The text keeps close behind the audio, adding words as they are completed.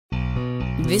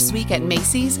This week at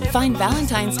Macy's, find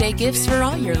Valentine's Day gifts for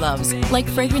all your loves, like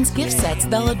fragrance gift sets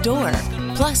they'll adore.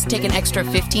 Plus, take an extra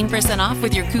 15% off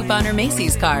with your coupon or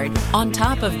Macy's card, on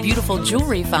top of beautiful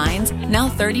jewelry finds, now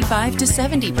 35 to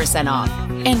 70% off,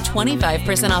 and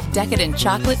 25% off decadent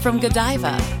chocolate from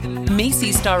Godiva.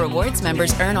 Macy's Star Rewards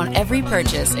members earn on every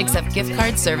purchase except gift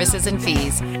card services and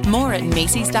fees. More at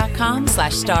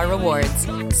Macys.com/Star Rewards.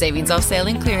 Savings off sale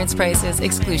and clearance prices.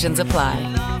 Exclusions apply.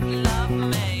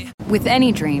 With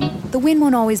any dream, the wind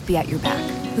won't always be at your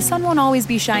back. The sun won't always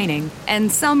be shining,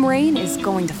 and some rain is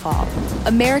going to fall.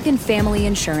 American Family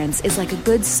Insurance is like a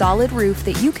good solid roof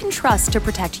that you can trust to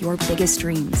protect your biggest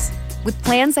dreams. With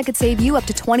plans that could save you up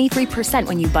to 23%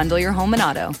 when you bundle your home and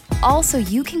auto. Also,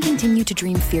 you can continue to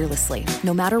dream fearlessly,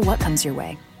 no matter what comes your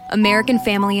way. American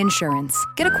Family Insurance.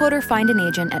 Get a quote or find an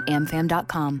agent at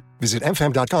amfam.com. Visit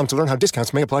amfam.com to learn how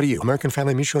discounts may apply to you. American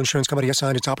Family Mutual Insurance Company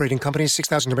assigned its operating company,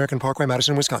 6000 American Parkway,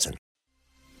 Madison, Wisconsin.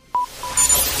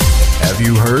 Have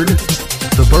you heard?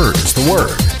 The bird is the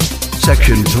word.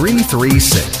 Section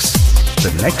 336.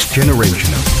 The next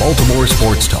generation of Baltimore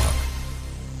sports talk.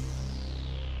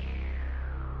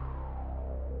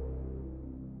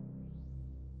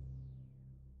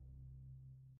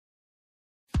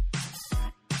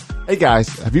 Hey guys,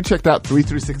 have you checked out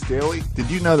 336 Daily?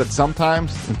 Did you know that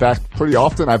sometimes, in fact, pretty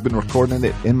often, I've been recording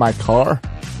it in my car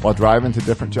while driving to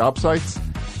different job sites?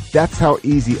 That's how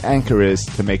easy Anchor is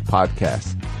to make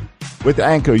podcasts. With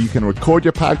Anchor, you can record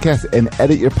your podcast and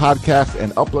edit your podcast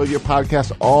and upload your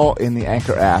podcast all in the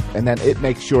Anchor app, and then it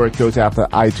makes sure it goes out to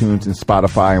iTunes and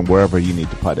Spotify and wherever you need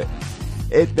to put it.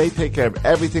 They take care of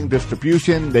everything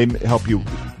distribution. They help you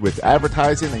with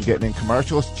advertising and getting in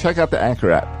commercials. Check out the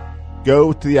Anchor app.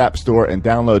 Go to the App Store and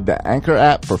download the Anchor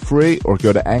app for free, or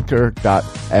go to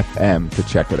anchor.fm to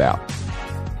check it out.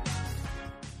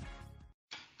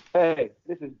 Hey,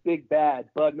 this is Big Bad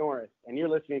Bud Norris, and you're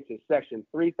listening to Section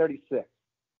 336.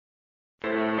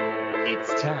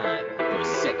 It's time for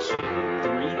Section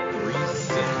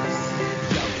 336.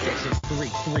 Yo, Section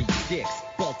 336,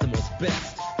 Baltimore's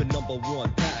best. The number one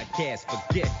podcast,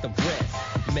 forget the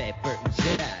rest. Matt, Bert, and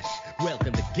Josh,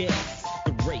 welcome to guests.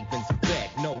 The Ravens are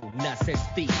back, no nonsense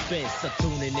defense. So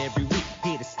tune in every week,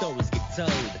 hear the stories get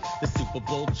told. The Super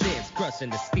Bowl champs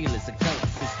crushing the Steelers and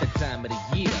Colts. It's the time of the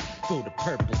year for the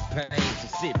purple pain. So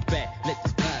sit back, let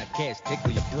this podcast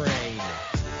tickle your brain.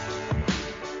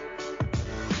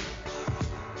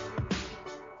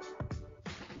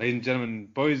 Ladies and gentlemen,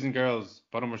 boys and girls,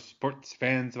 Baltimore sports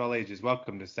fans of all ages,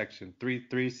 welcome to Section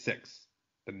 336,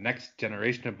 the next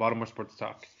generation of Baltimore sports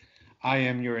talk. I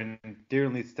am your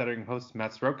endearingly stuttering host,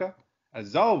 Matt Soroka.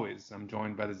 As always, I'm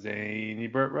joined by the zany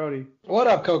Burt Rohde. What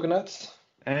up, coconuts?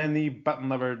 And the button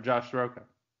lover, Josh Soroka.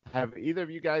 Have either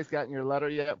of you guys gotten your letter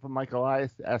yet from Mike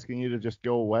Elias asking you to just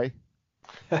go away?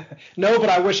 No, but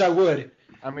I wish I would.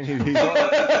 I mean, he's on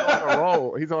a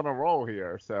roll. He's on a roll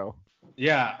here, so.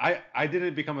 Yeah, I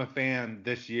didn't become a fan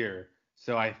this year,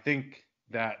 so I think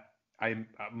that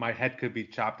my head could be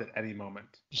chopped at any moment.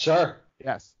 Sure.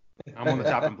 Yes. I'm on the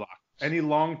chopping block. Any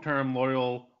long-term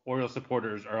loyal Orioles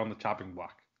supporters are on the chopping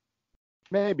block.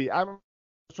 Maybe. I'm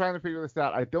trying to figure this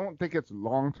out. I don't think it's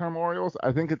long-term Orioles.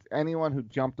 I think it's anyone who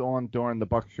jumped on during the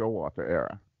Buck Showalter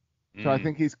era. So I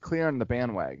think he's clearing the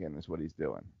bandwagon is what he's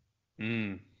doing.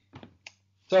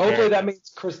 So hopefully that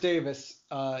means Chris Davis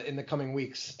in the coming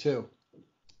weeks, too.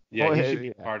 Yeah, he should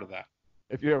be part of that.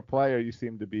 If you're a player, you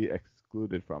seem to be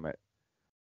excluded from it.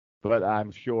 But I'm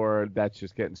sure that's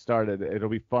just getting started. It'll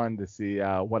be fun to see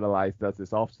what Elias does this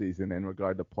offseason in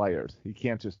regard to players. He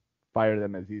can't just fire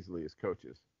them as easily as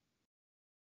coaches.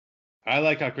 I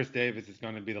like how Chris Davis is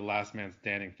going to be the last man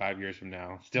standing 5 years from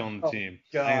now, still on the team.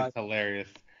 God. I think it's hilarious.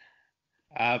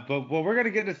 But we're going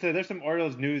to get into, there's some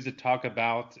Orioles news to talk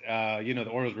about. The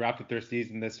Orioles wrapped up their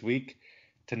season this week.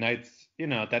 Tonight's,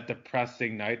 that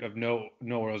depressing night of no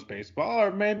Orioles baseball,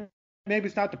 or maybe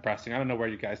it's not depressing. I don't know where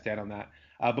you guys stand on that.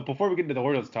 But before we get into the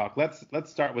Orioles talk, let's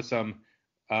start with some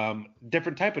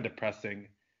different type of depressing,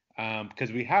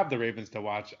 because we have the Ravens to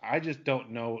watch. I just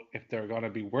don't know if they're going to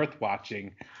be worth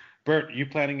watching. Bert, you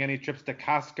planning any trips to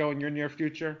Costco in your near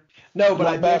future? No, but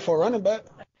Not bad for a running back.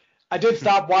 I did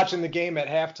stop watching the game at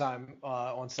halftime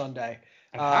on Sunday.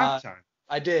 At halftime?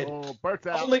 I did. Oh, Bert's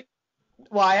out.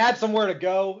 Well, I had somewhere to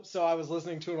go, so I was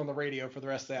listening to it on the radio for the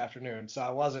rest of the afternoon. So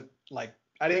I wasn't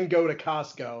I didn't go to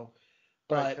Costco,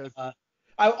 but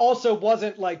I also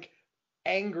wasn't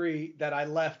angry that I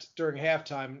left during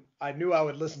halftime. I knew I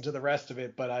would listen to the rest of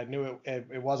it, but I knew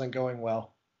it wasn't going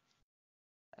well.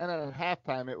 And at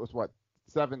halftime, it was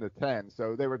 7-10,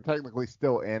 so they were technically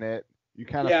still in it. You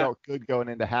kind of felt good going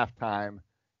into halftime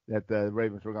that the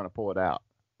Ravens were going to pull it out.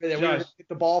 We were going to get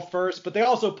the ball first, but they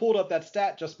also pulled up that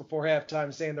stat just before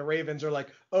halftime saying the Ravens are like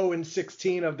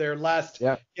 0-16 of their last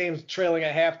games trailing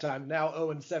at halftime, now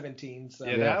 0-17. So.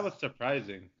 Yeah, that was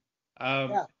surprising.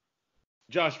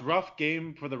 Josh, rough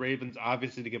game for the Ravens,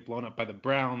 obviously, to get blown up by the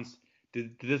Browns.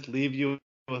 Did this leave you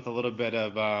with a little bit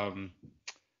of,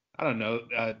 I don't know,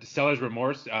 seller's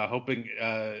remorse, hoping,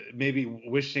 maybe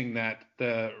wishing that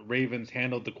the Ravens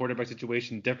handled the quarterback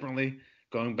situation differently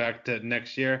going back to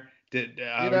next year?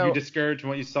 Were you discouraged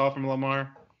from what you saw from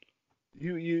Lamar?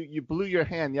 You blew your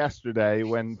hand yesterday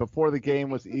when before the game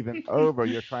was even over,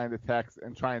 you're trying to text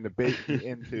and trying to bait me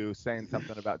into saying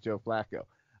something about Joe Flacco.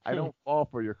 I don't fall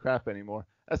for your crap anymore,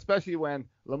 especially when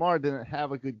Lamar didn't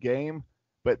have a good game,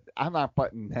 but I'm not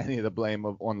putting any of the blame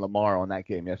on Lamar on that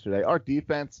game yesterday. Our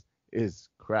defense is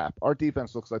crap. Our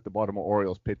defense looks like the Baltimore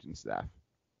Orioles pitching staff.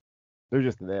 They're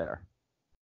just there.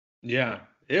 Yeah.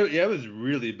 It was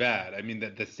really bad. I mean,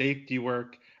 the safety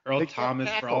work, Earl Thomas,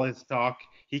 for all his talk,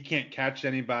 he can't catch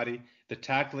anybody. The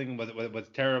tackling was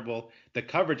terrible. The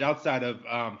coverage outside of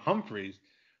Humphreys,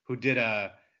 who did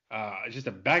just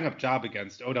a bang-up job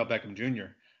against Odell Beckham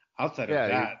Jr. Outside of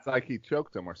that. It's like he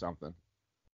choked him or something.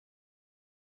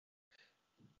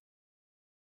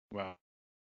 Wow.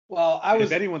 Well,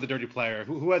 if anyone's a dirty player,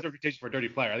 who has a reputation for a dirty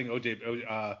player? I think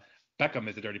Beckham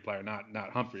is a dirty player, not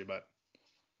Humphrey, but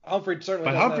Humphrey certainly.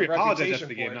 But doesn't Humphrey have apologized after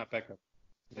the game, it. not Beckham.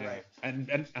 Yeah. Right.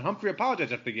 And Humphrey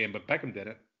apologized after the game, but Beckham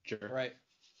didn't. Sure. Right.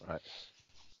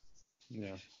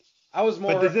 Yeah. I was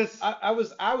more. But does this... I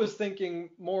was thinking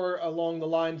more along the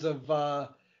lines of, the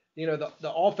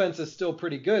offense is still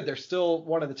pretty good. They're still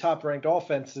one of the top-ranked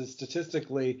offenses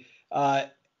statistically.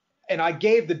 And I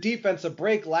gave the defense a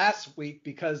break last week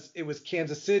because it was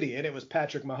Kansas City and it was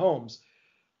Patrick Mahomes.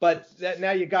 But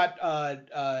now you got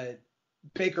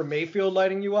Baker Mayfield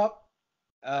lighting you up.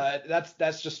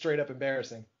 That's just straight up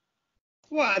embarrassing.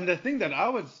 Well, and the thing that I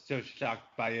was so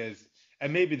shocked by is,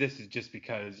 and maybe this is just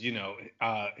because,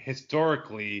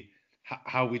 historically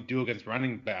how we do against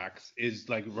running backs is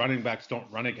like running backs don't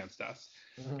run against us.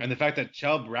 Mm-hmm. And the fact that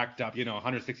Chubb racked up,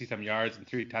 160-some yards and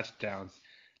 3 touchdowns,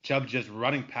 Chubb just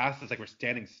running past us like we're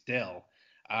standing still.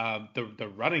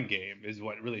 The running game is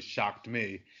what really shocked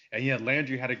me. And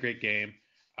Landry had a great game,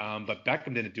 but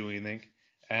Beckham didn't do anything.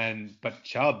 But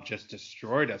Chubb just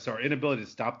destroyed us. So our inability to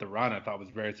stop the run, I thought, was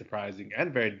very surprising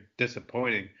and very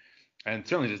disappointing, and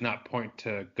certainly does not point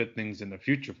to good things in the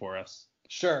future for us.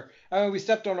 Sure. I mean, we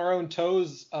stepped on our own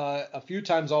toes a few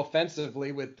times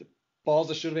offensively with balls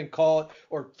that should have been caught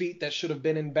or feet that should have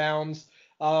been in bounds.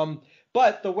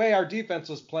 But the way our defense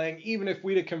was playing, even if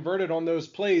we'd have converted on those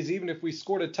plays, even if we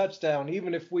scored a touchdown,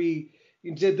 even if we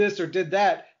did this or did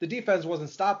that, the defense wasn't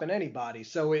stopping anybody.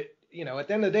 So at the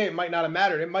end of the day, it might not have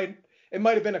mattered. It might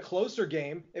have been a closer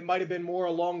game. It might have been more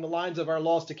along the lines of our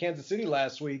loss to Kansas City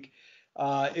last week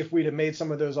if we'd have made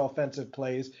some of those offensive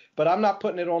plays. But I'm not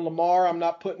putting it on Lamar. I'm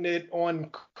not putting it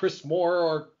on Chris Moore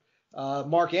or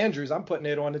Mark Andrews. I'm putting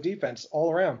it on the defense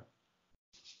all around.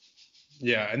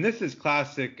 Yeah, and this is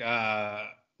classic. I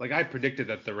predicted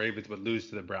that the Ravens would lose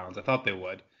to the Browns. I thought they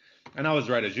would. And I was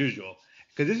right as usual.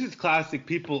 Because this is classic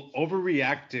people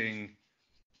overreacting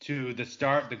to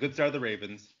the good start of the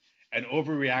Ravens and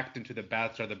overreacting to the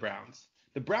bad start of the Browns.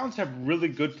 The Browns have really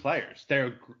good players.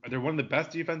 They're one of the best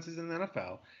defenses in the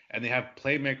NFL, and they have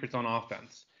playmakers on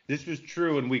offense. This was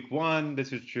true in week 1.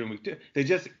 This was true in week 2. They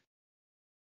just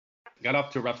got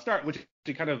off to a rough start, which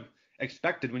you kind of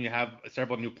expected when you have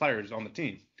several new players on the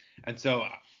team. And so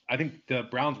I think the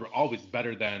Browns were always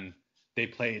better than they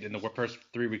played in the first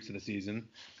 3 weeks of the season.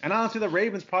 And honestly, the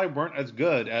Ravens probably weren't as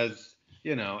good as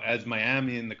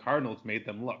Miami and the Cardinals made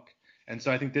them look. And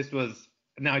so I think this was,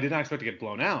 now I did not expect to get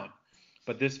blown out,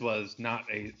 but this was not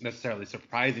a necessarily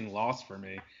surprising loss for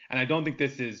me. And I don't think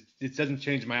it doesn't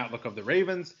change my outlook of the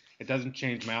Ravens. It doesn't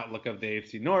change my outlook of the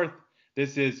AFC North.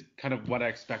 This is kind of what I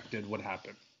expected would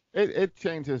happen. It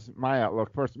changes my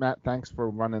outlook. First, Matt, thanks for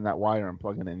running that wire and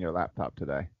plugging in your laptop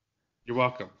today. You're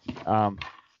welcome.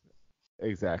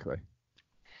 Exactly.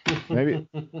 Maybe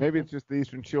it's just the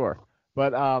Eastern Shore,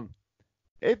 but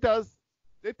it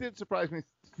did surprise me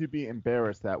to be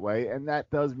embarrassed that way, and that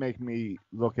does make me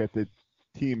look at the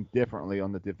team differently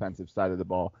on the defensive side of the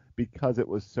ball because it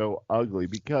was so ugly.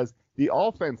 Because the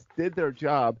offense did their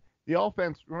job. The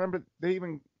offense, remember, they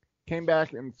even came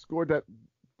back and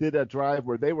did a drive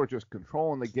where they were just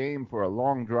controlling the game for a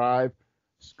long drive,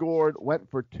 scored, went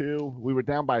for 2. We were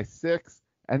down by 6,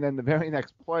 and then the very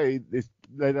next play,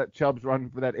 they let Chubbs run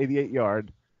for that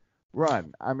 88-yard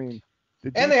run. I mean,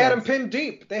 and they had him pinned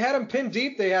deep. They had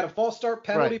a false start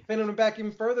penalty, pinning him back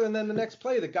even further, and then the next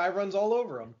play, the guy runs all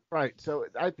over him. Right. So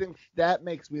I think that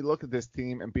makes me look at this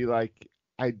team and be like,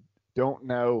 I don't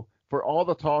know. For all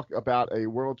the talk about a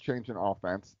world-changing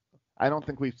offense, I don't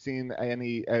think we've seen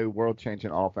a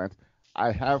world-changing offense.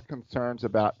 I have concerns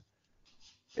about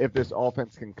if this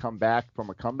offense can come back from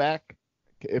a comeback,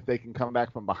 if they can come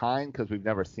back from behind, because we've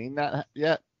never seen that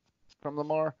yet from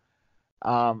Lamar.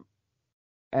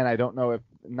 And I don't know if,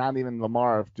 not even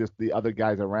Lamar, if just the other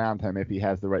guys around him, if he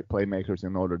has the right playmakers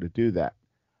in order to do that.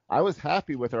 I was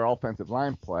happy with our offensive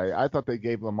line play. I thought they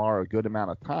gave Lamar a good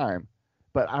amount of time.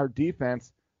 But our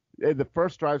defense, the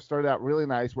first drive started out really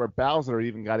nice, where Bowser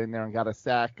even got in there and got a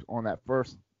sack on that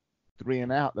first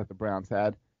 3-and-out that the Browns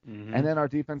had. Mm-hmm. And then our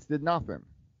defense did nothing.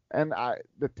 And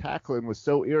the tackling was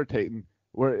so irritating,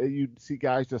 where you'd see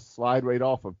guys just slide right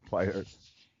off of players.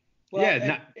 Well,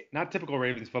 yeah, not typical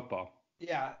Ravens football.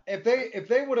 Yeah, if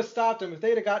they would have stopped him, if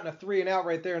they'd have gotten a 3-and-out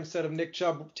right there instead of Nick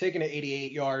Chubb taking it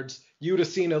 88 yards, you'd have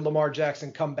seen a Lamar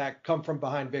Jackson come from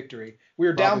behind victory. We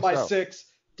were down by six,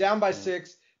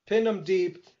 pinned them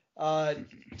deep,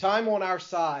 time on our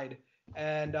side,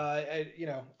 and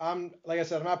I'm like I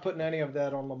said, I'm not putting any of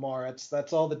that on Lamar.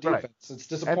 That's all the defense. Right. It's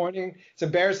disappointing. It's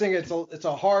embarrassing. It's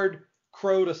a hard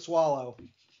crow to swallow.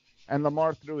 And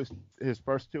Lamar threw his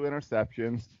first 2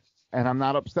 interceptions. And I'm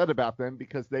not upset about them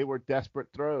because they were desperate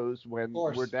throws when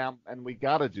we're down and we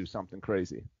got to do something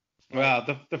crazy. Well,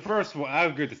 the first one, I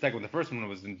agree with the second one. The first one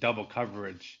was in double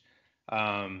coverage. So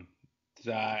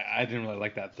I didn't really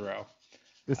like that throw.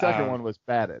 The second one was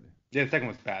batted. Yeah, the second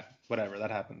one was bad. Whatever,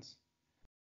 that happens.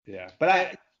 Yeah.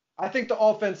 But I think the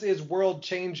offense is world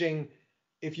changing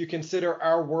if you consider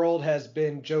our world has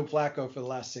been Joe Flacco for the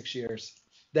last 6 years.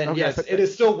 Then yes, it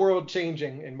is still world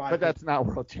changing in my opinion. But that's not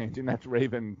world changing. That's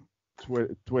Raven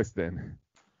twisting.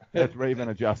 That's Raven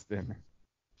adjusting.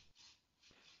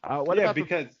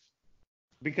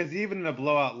 Because even in a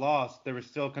blowout loss, there were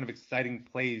still kind of exciting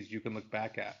plays you can look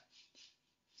back at.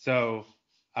 So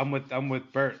I'm with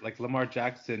Bert. Like Lamar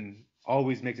Jackson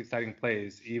always makes exciting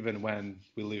plays, even when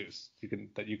we lose.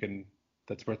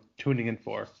 That's worth tuning in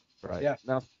for. Right. Yeah.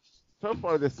 Now, so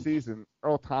far this season,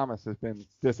 Earl Thomas has been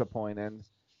disappointing,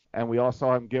 and we all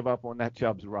saw him give up on that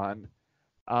Chubbs run.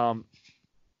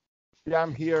 Yeah,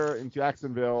 I'm here in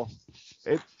Jacksonville.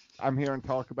 I'm hearing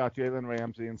talk about Jalen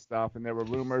Ramsey and stuff, and there were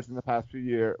rumors in the past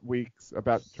few weeks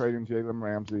about trading Jalen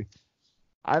Ramsey.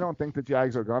 I don't think the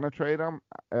Jags are going to trade him.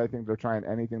 I think they're trying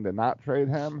anything to not trade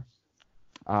him.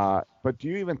 But do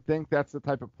you even think that's the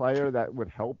type of player that would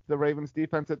help the Ravens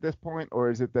defense at this point, or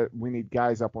is it that we need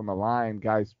guys up on the line,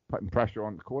 guys putting pressure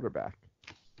on the quarterback?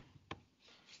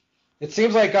 It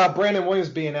seems like Brandon Williams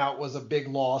being out was a big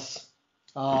loss.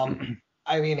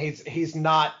 I mean, he's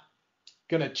not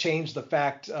going to change the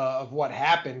fact of what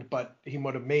happened, but he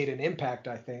would have made an impact,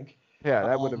 I think. Yeah,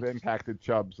 that would have impacted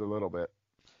Chubbs a little bit.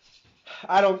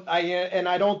 I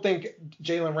don't think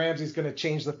Jalen Ramsey's going to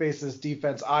change the face of this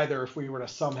defense either if we were to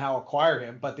somehow acquire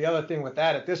him. But the other thing with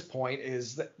that at this point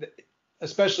is that,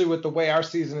 especially with the way our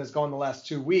season has gone the last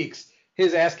 2 weeks,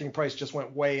 his asking price just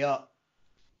went way up.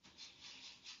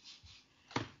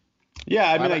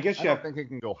 Yeah, I mean, I don't think it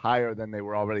can go higher than they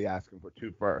were already asking for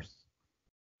 2 firsts.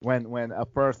 When a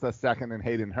first, a second, and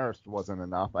Hayden Hurst wasn't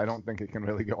enough, I don't think it can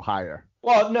really go higher.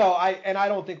 Well, no, I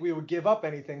don't think we would give up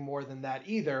anything more than that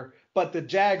either. But the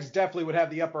Jags definitely would have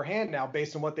the upper hand now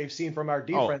based on what they've seen from our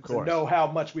defense and know how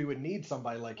much we would need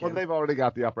somebody like him. Well, they've already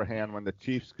got the upper hand when the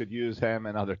Chiefs could use him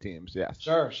and other teams, yes.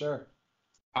 Sure.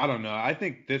 I don't know. I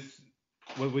think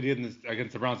what we did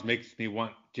against the Browns makes me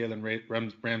want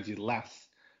Jalen Ramsey less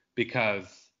because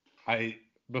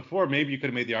before maybe you could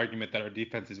have made the argument that our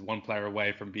defense is one player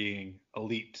away from being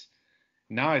elite.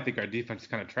 Now I think our defense is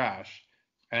kind of trash.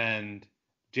 And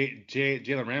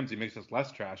Jalen Ramsey makes us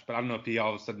less trash, but I don't know if he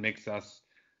all of a sudden makes us,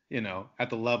 at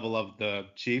the level of the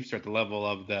Chiefs or at the level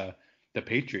of the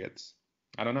Patriots.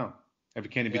 I don't know. If we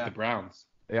can't beat the Browns.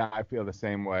 Yeah, I feel the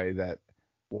same way that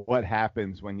what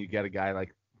happens when you get a guy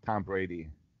like Tom Brady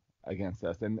against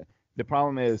us. And the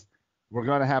problem is we're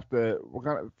going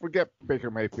to forget Baker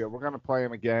Mayfield. We're going to play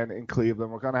him again in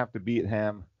Cleveland. We're going to have to beat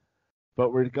him.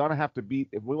 But we're going to have to beat,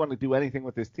 if we want to do anything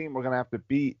with this team, we're going to have to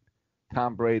beat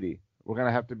Tom Brady. We're going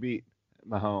to have to beat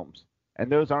Mahomes.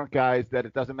 And those aren't guys that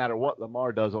it doesn't matter what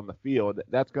Lamar does on the field.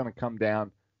 That's going to come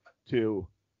down to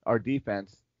our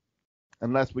defense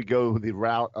unless we go the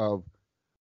route of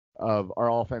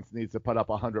our offense needs to put up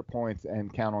 100 points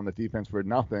and count on the defense for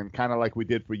nothing, kind of like we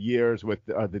did for years with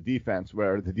the defense,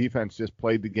 where the defense just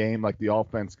played the game like the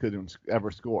offense couldn't ever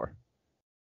score.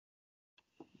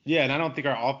 Yeah, and I don't think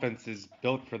our offense is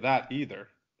built for that either,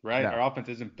 right? No. Our offense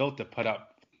isn't built to put up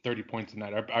 30 points a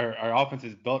night. Our offense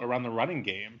is built around the running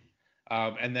game,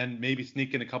 and then maybe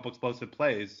sneak in a couple explosive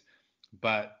plays.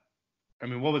 But I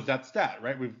mean, what was that stat,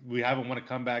 right? We haven't won a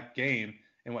comeback game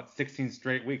in 16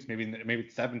 straight weeks, maybe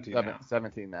it's 17 now.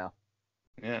 17 now.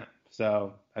 Yeah.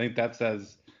 So I think that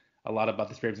says a lot about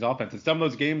the Ravens offense. And some of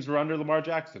those games were under Lamar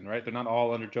Jackson, right? They're not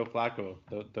all under Joe Flacco.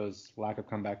 Those lack of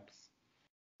comebacks.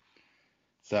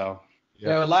 So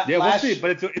we'll see.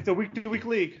 But it's a week-to-week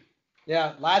league.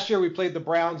 Yeah. Last year we played the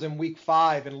Browns in Week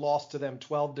 5 and lost to them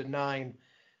 12-9.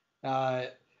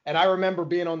 And I remember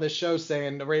being on this show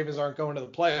saying the Ravens aren't going to the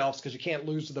playoffs because you can't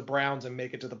lose to the Browns and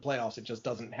make it to the playoffs. It just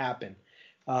doesn't happen.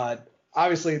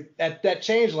 Obviously, that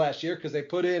changed last year because they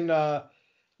put in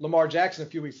Lamar Jackson a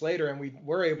few weeks later, and we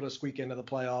were able to squeak into the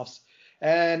playoffs.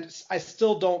 And I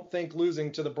still don't think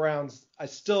losing to the Browns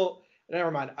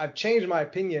never mind. I've changed my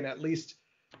opinion, at least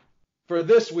for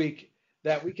this week,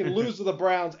 that we can lose to the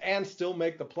Browns and still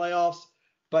make the playoffs,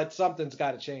 but something's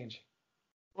got to change.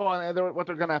 Well, and what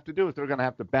they're going to have to do is they're going to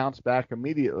have to bounce back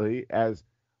immediately as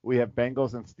we have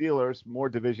Bengals and Steelers, more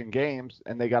division games,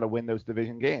 and they got to win those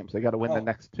division games. They got to win the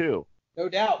next two. No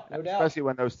doubt. Especially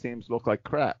when those teams look like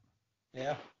crap.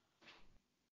 Yeah.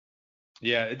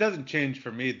 Yeah, it doesn't change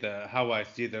for me how I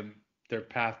see their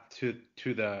path to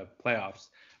the playoffs.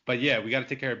 But yeah, we got to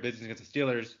take care of business against the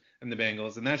Steelers and the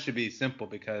Bengals, and that should be simple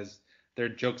because they're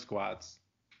joke squads.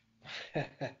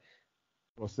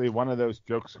 We'll see. One of those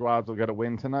joke squads will get a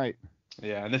win tonight.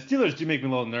 Yeah, and the Steelers do make me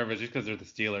a little nervous just because they're the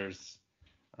Steelers.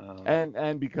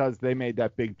 And because they made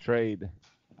that big trade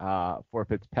for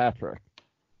Fitzpatrick,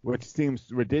 which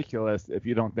seems ridiculous if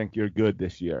you don't think you're good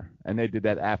this year. And they did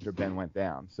that after Ben went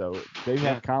down. So they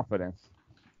have confidence.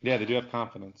 Yeah, they do have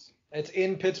confidence. It's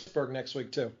in Pittsburgh next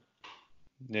week, too.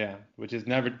 Yeah, which is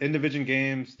never in division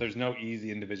games. There's no easy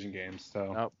in division games.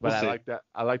 So, no, but I like that.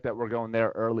 I like that we're going there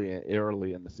early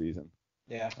in the season.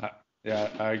 Yeah.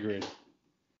 I agree.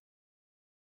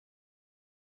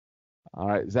 All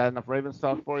right, is that enough Ravens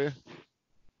talk for you?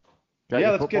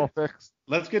 Let's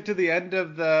get to the end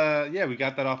of the. We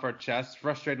got that off our chest.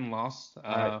 Frustrating loss,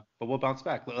 right. But we'll bounce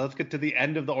back. Let's get to the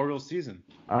end of the Orioles season.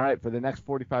 All right, for the next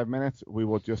 45 minutes, we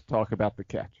will just talk about the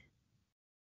catch.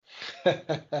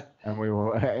 And we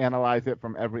will analyze it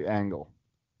from every angle.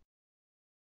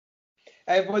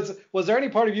 Hey, was there any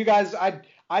part of you guys? I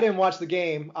didn't watch the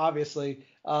game, obviously,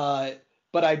 but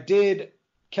I did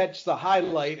catch the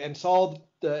highlight and saw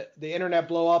the internet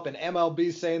blow up and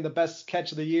MLB saying the best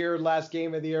catch of the year, last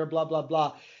game of the year, blah blah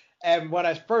blah. And when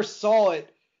I first saw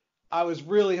it, I was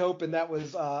really hoping that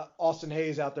was Austin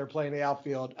Hayes out there playing the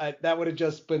outfield. That would have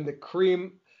just been the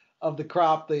cream of the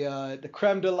crop, the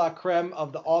creme de la creme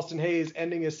of the Austin Hayes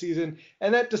ending his season.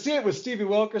 And then to see it with Stevie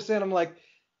Wilkerson, I'm like,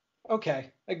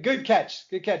 okay, a good catch,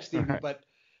 Stevie, but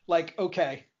like,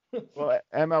 okay. Well,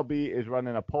 MLB is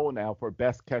running a poll now for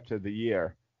best catch of the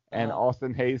year, and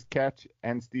Austin Hayes catch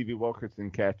and Stevie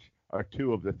Wilkerson catch are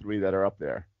two of the three that are up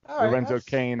there. All right, Lorenzo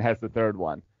Cain has the third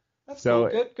one. That's so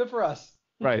good for us.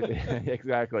 Right,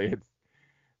 exactly.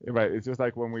 It's just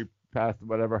like when we passed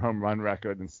whatever home run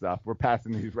record and stuff. We're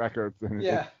passing these records, and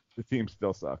the team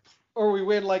still sucks. Or we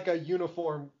win like a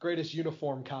greatest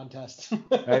uniform contest.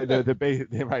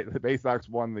 The Bay Sox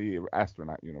won the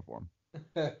astronaut uniform.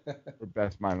 For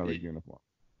best minor league uniform.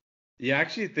 Yeah, I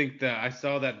actually think that I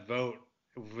saw that vote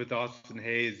with Austin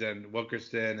Hayes and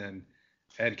Wilkerson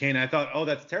and Cain. I thought, oh,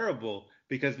 that's terrible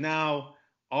because now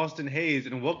Austin Hayes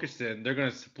and Wilkerson, they're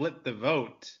going to split the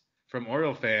vote from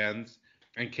Oriole fans,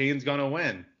 and Cain's going to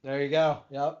win. There you go.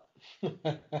 Yep.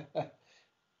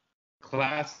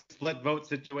 Class split vote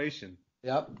situation.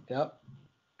 Yep.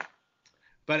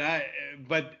 But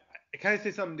can I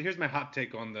say something? Here's my hot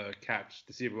take on the catch,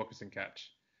 the Stevie Wilkerson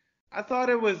catch. I thought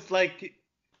it was like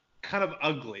kind of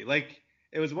ugly. Like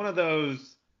it was one of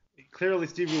those. Clearly,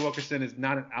 Stevie Wilkerson is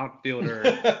not an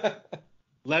outfielder.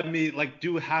 Let me like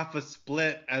do half a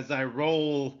split as I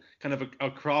roll kind of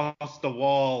across the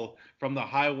wall from the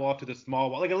high wall to the small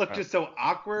wall. Like it looked just so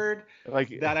awkward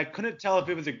that I couldn't tell if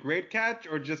it was a great catch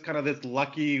or just kind of this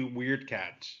lucky weird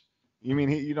catch. You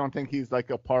mean you don't think he's like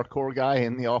a parkour guy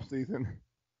in the off season?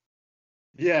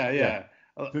 Yeah.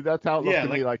 So that's how it looked to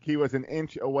me. Like he was an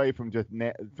inch away from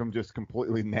just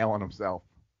completely nailing himself.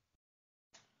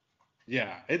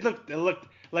 Yeah, it looked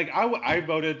like I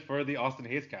voted for the Austin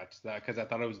Hayes catch because I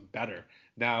thought it was better.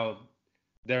 Now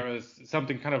there was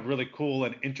something kind of really cool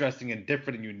and interesting and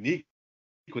different and unique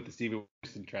with the Stevie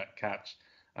Wilkerson catch,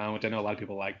 which I know a lot of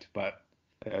people liked, but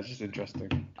it's just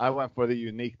interesting. I went for the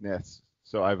uniqueness,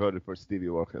 so I voted for Stevie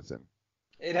Wilkerson.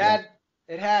 It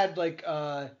had like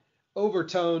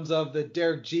overtones of the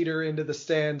Derek Jeter into the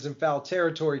stands and foul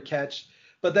territory catch.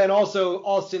 But then also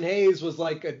Austin Hayes was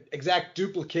like an exact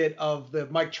duplicate of the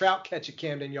Mike Trout catch at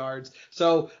Camden Yards.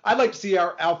 So I'd like to see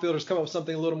our outfielders come up with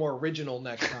something a little more original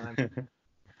next time.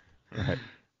 Right.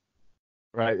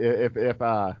 Right.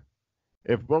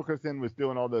 If Wilkerson was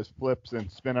doing all those flips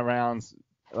and spin arounds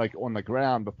like on the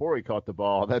ground before he caught the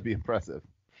ball, that'd be impressive.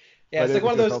 Yeah, But it's it like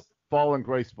was one of just those falling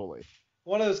gracefully.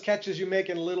 one of those catches you make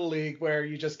in Little League where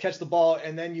you just catch the ball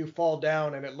and then you fall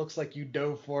down and it looks like you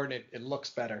dove for it. It looks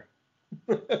better.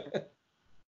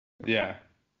 Yeah.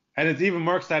 And it's even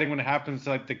more exciting when it happens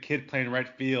to like the kid playing right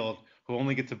field who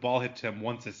only gets a ball hit to him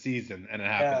once a season, and it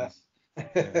happens.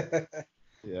 Yeah.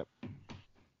 Yep.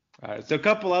 All right, so a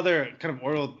couple other kind of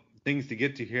Oriole things to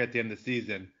get to here at the end of the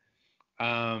season.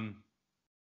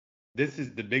 This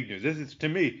is the big news. This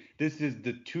is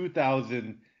the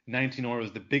 2019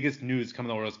 Orioles, the biggest news coming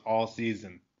to the Orioles all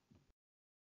season.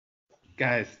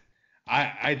 Guys,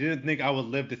 I didn't think I would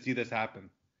live to see this happen.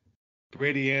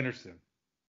 Brady Anderson,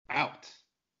 out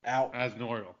as an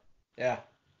Oriole. Yeah.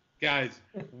 Guys,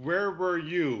 where were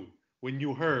you when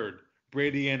you heard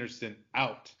Brady Anderson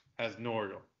out as an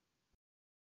Oriole?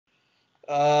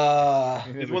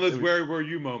 It's one of those where were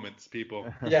you moments,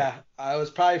 people. Yeah, I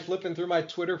was probably flipping through my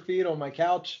Twitter feed on my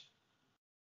couch.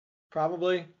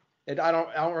 Probably. I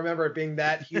don't remember it being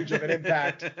that huge of an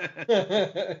impact.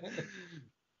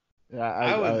 Yeah,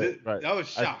 I was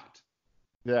shocked.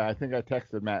 I think I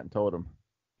texted Matt and told him.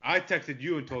 I texted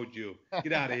you and told you,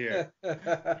 get out of here.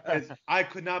 Because I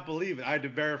could not believe it. I had to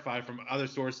verify from other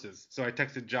sources. So I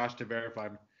texted Josh to verify.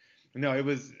 No,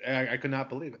 I could not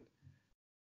believe it.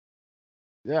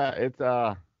 Yeah,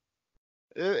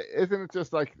 isn't it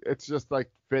just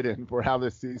like fitting for how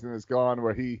this season has gone,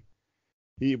 where he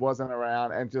wasn't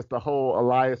around, and just the whole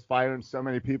Elias firing so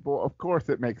many people. Of course,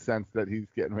 it makes sense that he's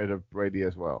getting rid of Brady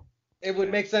as well. It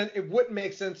would make sense. It wouldn't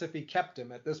make sense if he kept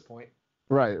him at this point.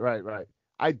 Right.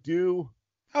 I do.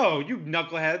 Oh, you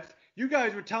knuckleheads! You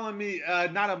guys were telling me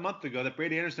not a month ago that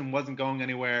Brady Anderson wasn't going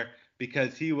anywhere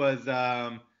because he was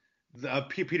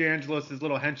Peter Angelos'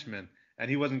 little henchman, and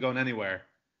he wasn't going anywhere.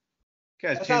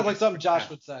 That sounds like something Josh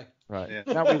would say. Right.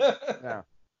 Yeah.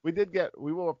 We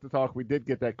will have to talk. We did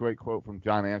get that great quote from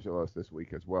John Angelos this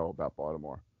week as well about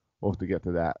Baltimore. We'll have to get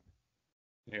to that.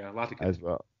 Yeah, a lot to get as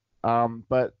well.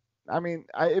 But I mean,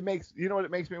 it makes what it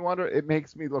makes me wonder. It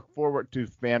makes me look forward to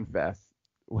FanFest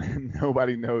when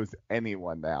nobody knows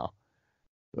anyone now.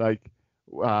 Like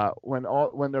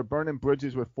when they're burning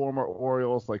bridges with former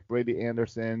Orioles like Brady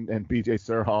Anderson and B.J.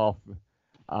 Surhoff.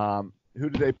 Who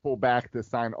do they pull back to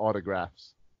sign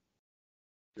autographs?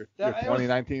 Your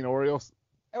 2019 Orioles?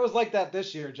 It was like that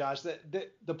this year, Josh.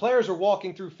 The players were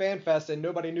walking through FanFest and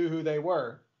nobody knew who they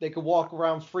were. They could walk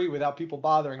around free without people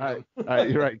bothering them. All right,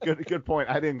 you're right. Good point.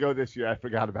 I didn't go this year. I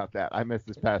forgot about that. I missed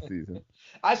this past season.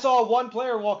 I saw one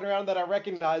player walking around that I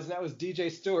recognized, and that was DJ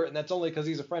Stewart, and that's only because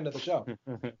he's a friend of the show.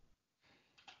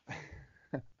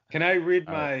 Can I read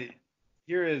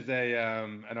Here is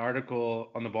an article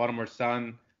on the Baltimore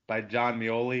Sun by John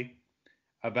Mioli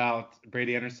about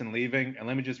Brady Anderson leaving, and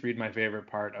let me just read my favorite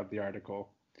part of the article.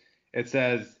 It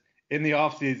says, in the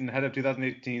offseason, ahead of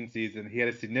 2018 season, he had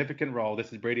a significant role.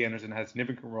 This is Brady Anderson had a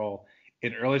significant role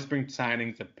in early spring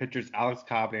signings of pitchers Alex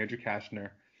Cobb and Andrew Kashner.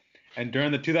 And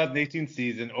during the 2018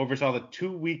 season, oversaw the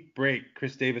 2-week break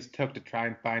Chris Davis took to try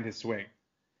and find his swing.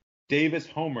 Davis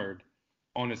homered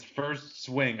on his first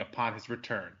swing upon his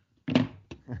return.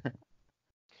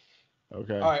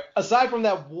 Okay. All right. Aside from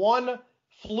that one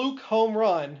fluke home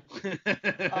run,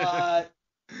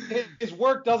 his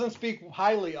work doesn't speak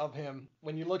highly of him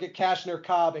when you look at Kashner,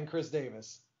 Cobb, and Chris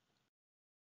Davis.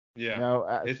 Yeah.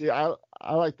 No,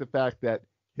 I like the fact that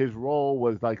his role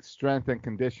was like strength and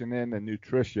conditioning and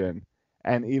nutrition,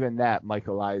 and even that Mike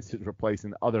Elias is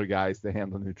replacing other guys to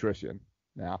handle nutrition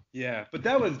now. Yeah, but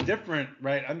that was different,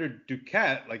 right? Under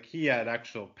Duquette, like he had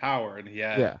actual power and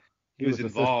he was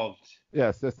involved.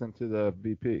 Assistant to the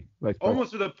VP.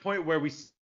 Almost to the point where we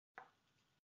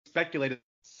speculated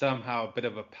somehow a bit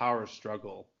of a power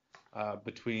struggle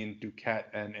between Duquette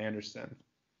and Anderson.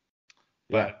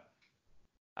 But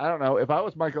I don't know. If I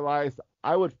was Mike Elias,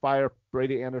 I would fire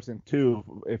Brady Anderson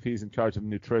too if he's in charge of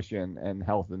nutrition and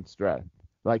health and strength.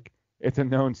 Like, it's a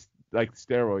known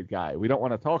steroid guy. We don't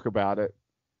want to talk about it,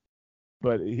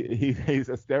 but he's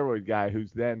a steroid guy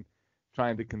who's then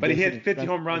trying to convince. But he had 50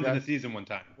 home runs in the season one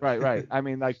time. Right. I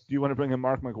mean, do you want to bring in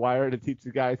Mark McGwire to teach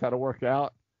the guys how to work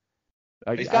out?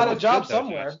 He's got a job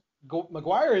somewhere.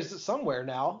 McGwire is somewhere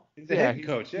now. He's a hitting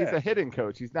coach. He's a hitting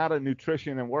coach. He's not a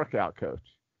nutrition and workout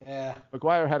coach. Yeah.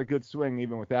 McGwire had a good swing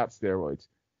even without steroids.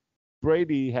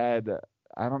 Brady had,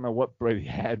 I don't know what Brady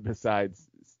had besides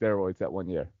steroids that one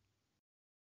year.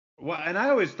 Well, and I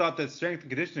always thought that strength and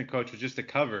conditioning coach was just a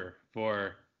cover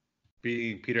for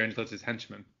being Peter Angelos'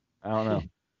 henchman. I don't know.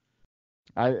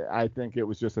 I think it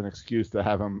was just an excuse to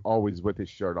have him always with his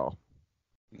shirt off.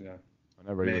 Yeah,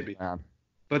 whenever he was down.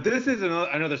 But this is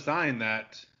another sign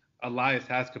that Elias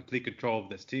has complete control of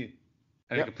this team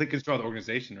and complete control of the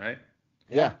organization, right?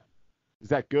 Yeah. Is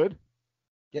that good?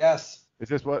 Yes. Is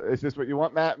this what you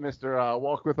want, Matt? Mr.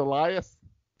 Walk with Elias?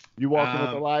 You walking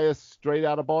with Elias straight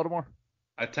out of Baltimore?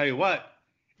 I tell you what,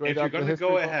 if you're going to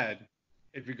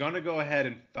go ahead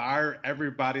and fire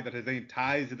everybody that has any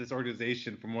ties to this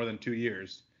organization for more than 2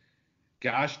 years,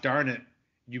 gosh darn it,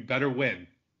 you better win.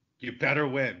 You better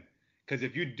win. Because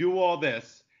if you do all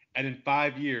this and in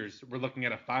 5 years we're looking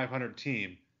at a 500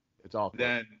 team, it's awful.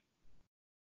 Then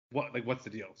what's the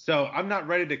deal? So I'm not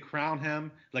ready to crown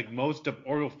him like most of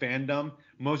Oriole fandom,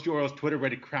 most of Orioles Twitter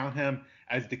ready to crown him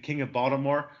as the king of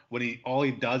Baltimore when all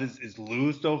he does is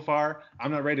lose so far.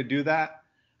 I'm not ready to do that.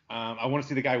 I want to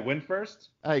see the guy win first.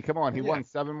 Hey, come on. He won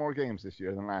 7 more games this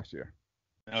year than last year.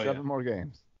 7 more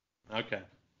games. Okay.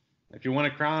 If you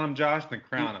want to crown him, Josh, then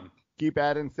crown him. Keep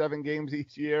adding 7 games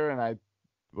each year, and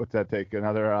what's that take?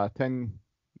 Another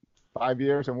 5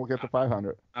 years, and we'll get to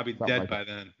 500. I'll be dead by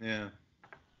then. Yeah.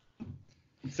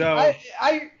 So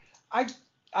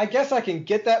I guess I can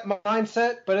get that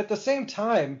mindset, but at the same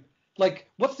time, like,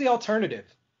 what's the alternative?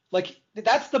 Like,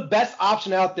 that's the best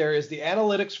option out there is the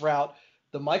analytics route,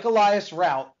 the Mike Elias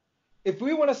route. If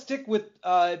we want to stick with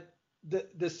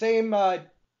the same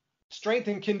strength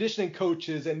and conditioning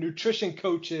coaches and nutrition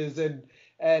coaches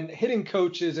and hitting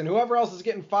coaches and whoever else is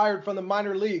getting fired from the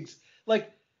minor leagues,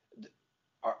 like,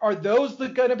 are those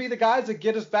going to be the guys that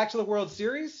get us back to the World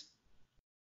Series?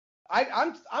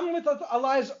 I'm with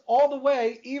Elias all the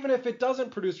way, even if it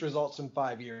doesn't produce results in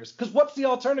 5 years. Because what's the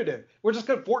alternative? We're just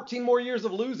going to 14 more years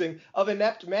of losing, of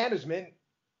inept management,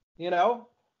 you know?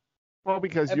 Well,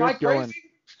 because you're going.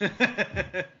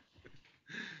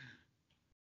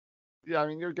 Yeah, I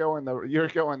mean, you're going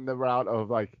the route of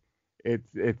like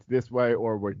it's this way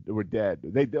or we're dead.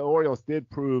 The Orioles did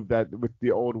prove that with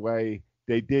the old way,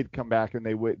 they did come back and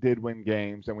they did win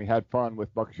games, and we had fun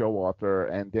with Buck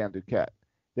Showalter and Dan Duquette.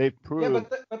 They've proved.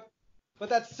 Yeah, but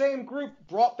that same group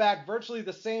brought back virtually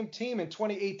the same team in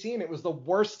 2018. It was the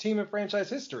worst team in franchise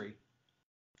history.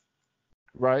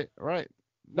 Right.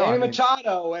 No, Manny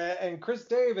Machado and Chris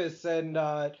Davis and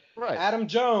Adam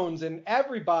Jones and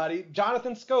everybody,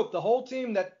 Jonathan Scope, the whole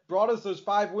team that brought us those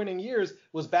 5 winning years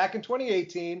was back in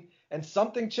 2018, and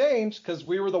something changed because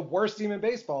we were the worst team in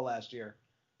baseball last year.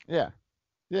 Yeah,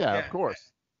 of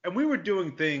course. And we were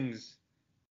doing things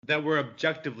that were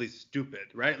objectively stupid,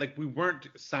 right? Like, we weren't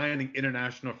signing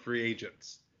international free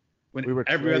agents when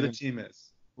every other team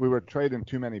is. We were trading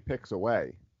too many picks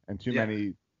away and too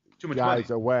many guys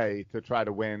money away to try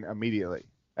to win immediately.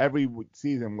 Every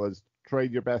season was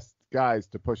trade your best guys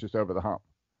to push us over the hump.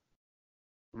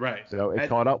 Right. So it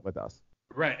caught up with us.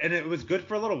 Right. And it was good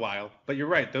for a little while, but you're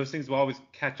right. Those things will always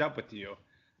catch up with you.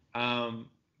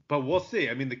 But we'll see.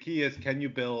 I mean, the key is, can you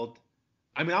build –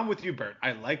 I mean, I'm with you, Bert.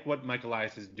 I like what Mike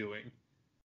Elias is doing.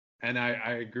 And I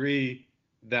agree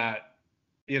that,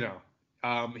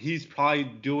 he's probably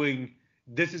doing –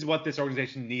 this is what this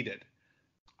organization needed.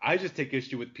 I just take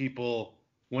issue with people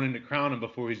wanting to crown him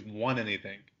before he's won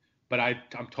anything. But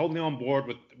I'm totally on board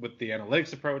with the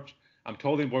analytics approach. I'm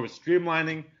totally on board with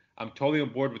streamlining. I'm totally on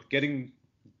board with getting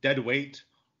dead weight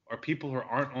or people who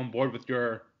aren't on board with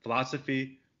your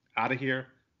philosophy out of here.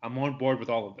 I'm on board with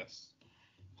all of this.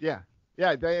 Yeah,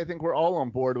 I think we're all on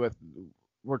board with.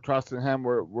 We're trusting him.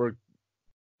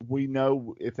 We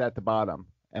know it's at the bottom,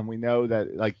 and we know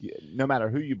that like no matter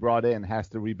who you brought in has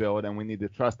to rebuild, and we need to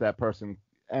trust that person.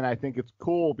 And I think it's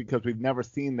cool because we've never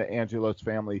seen the Angelos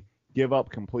family give up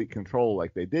complete control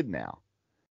like they did now.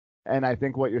 And I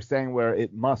think what you're saying where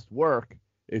it must work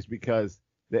is because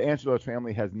the Angelos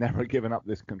family has never given up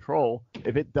this control.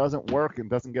 If it doesn't work and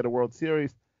doesn't get a World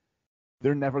Series,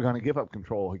 they're never going to give up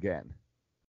control again.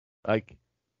 Like,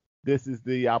 this is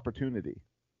the opportunity.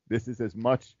 This is as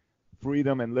much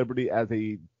freedom and liberty as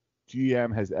a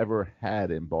GM has ever had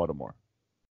in Baltimore.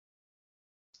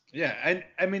 Yeah,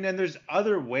 and there's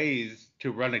other ways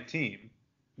to run a team.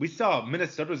 We saw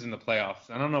Minnesota's in the playoffs.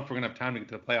 I don't know if we're going to have time to get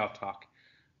to the playoff talk,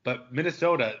 but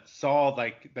Minnesota saw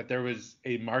like that there was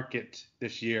a market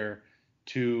this year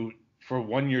for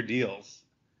 1-year deals,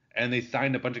 and they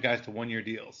signed a bunch of guys to 1-year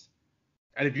deals.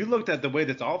 And if you looked at the way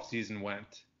this offseason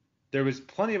went, there was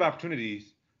plenty of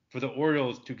opportunities for the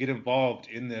Orioles to get involved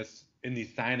in these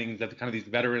signings of kind of these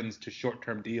veterans to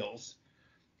short-term deals,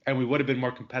 and we would have been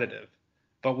more competitive.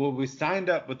 But when we signed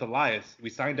up with Elias,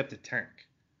 we signed up to tank.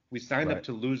 We signed up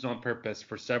to lose on purpose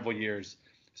for several years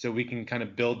so we can kind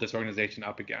of build this organization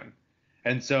up again.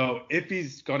 And so if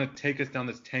he's going to take us down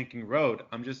this tanking road,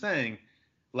 I'm just saying,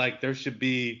 like, there should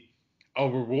be a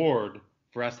reward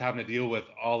for us having to deal with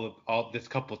all this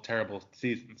couple of terrible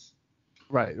seasons.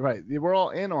 Right. We're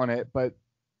all in on it, but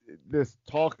this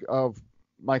talk of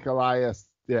Mike Elias,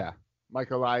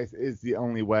 Mike Elias is the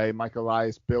only way. Mike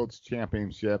Elias builds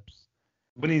championships.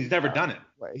 But he's never done it.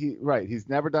 He's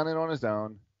never done it on his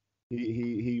own.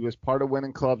 He was part of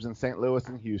winning clubs in St. Louis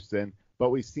and Houston, but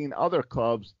we've seen other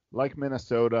clubs like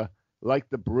Minnesota, like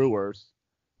the Brewers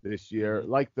this year,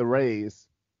 like the Rays.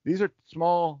 These are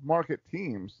small market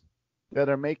teams that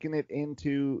are making it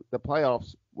into the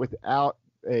playoffs without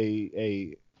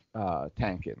a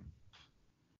tanking.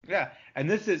 Yeah, and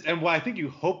what I think you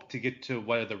hope to get to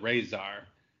where the Rays are,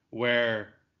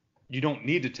 where you don't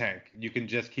need to tank. You can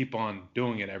just keep on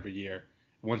doing it every year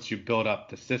once you build up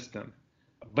the system.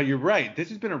 But you're right. This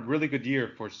has been a really good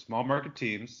year for small market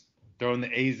teams, throwing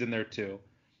the A's in there too,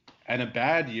 and a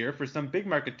bad year for some big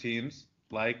market teams,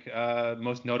 like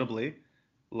most notably,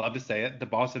 love to say it, the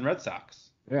Boston Red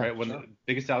Sox. Yeah, right? One of the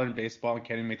biggest salary in baseball and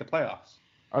can't even make the playoffs.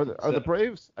 Are the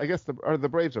Braves? I guess the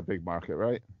Braves are big market,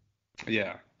 right?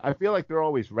 Yeah. I feel like they're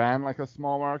always ran like a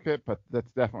small market, but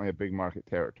that's definitely a big market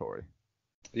territory.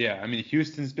 Yeah, I mean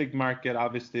Houston's big market.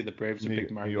 Obviously, the Braves are big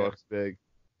market. New York's big.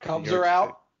 Cubs are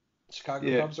out.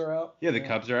 Chicago Cubs are out. Yeah, the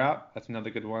Cubs are out. That's another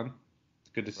good one. It's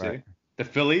good to see. Right. The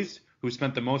Phillies, who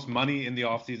spent the most money in the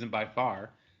offseason by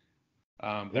far,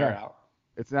 they're out.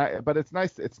 It's not, but it's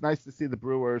nice. It's nice to see the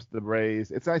Brewers, the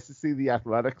Rays. It's nice to see the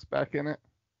Athletics back in it.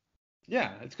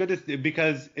 Yeah, it's good to see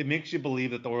because it makes you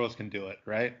believe that the Orioles can do it,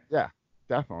 right? Yeah,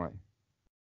 definitely.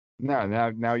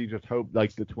 Now you just hope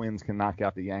like the Twins can knock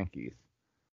out the Yankees,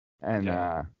 and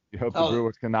you hope the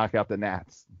Brewers can knock out the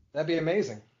Nats. That'd be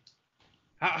amazing.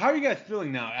 How are you guys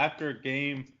feeling now after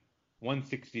game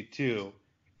 162?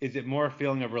 Is it more a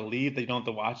feeling of relief that you don't have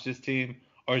to watch this team?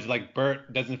 Or is it like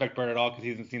Bert doesn't affect Bert at all because he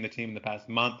hasn't seen the team in the past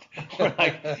month? Or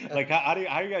like how do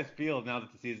you guys feel now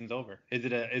that the season's over? Is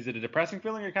it a depressing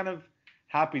feeling, or kind of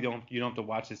happy you don't have to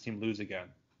watch this team lose again?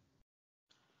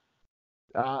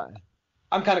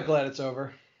 I'm kind of glad it's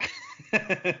over.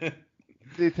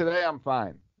 See, today I'm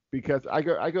fine because I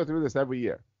go through this every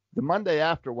year. The Monday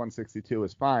after 162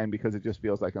 is fine because it just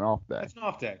feels like an off day. It's an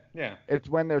off day, yeah. It's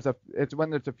when there's a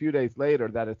few days later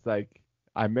that it's like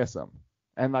I miss them.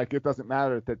 And like it doesn't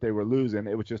matter that they were losing.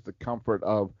 It was just the comfort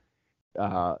of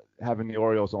having the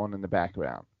Orioles on in the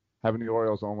background, having the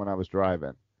Orioles on when I was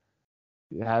driving,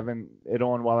 having it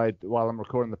on while I'm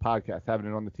recording the podcast, having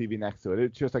it on the TV next to it.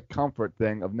 It's just a comfort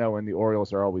thing of knowing the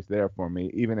Orioles are always there for me,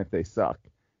 even if they suck.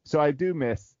 So I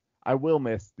will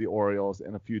miss the Orioles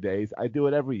in a few days. I do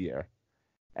it every year,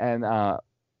 and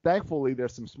thankfully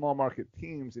there's some small market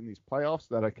teams in these playoffs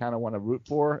that I kind of want to root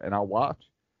for, and I'll watch.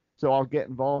 So I'll get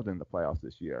involved in the playoffs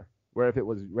this year. Where if it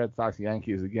was Red Sox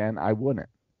Yankees again, I wouldn't.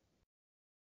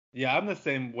 Yeah, I'm the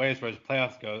same way as far as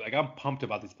playoffs go. Like I'm pumped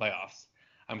about these playoffs.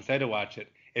 I'm excited to watch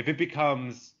it. If it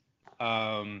becomes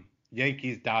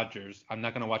Yankees Dodgers, I'm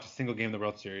not going to watch a single game of the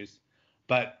World Series.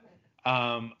 But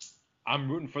I'm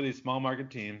rooting for these small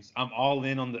market teams. I'm all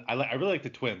in on I really like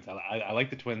the Twins. I like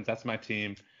the Twins. That's my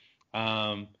team.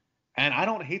 And I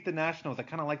don't hate the Nationals. I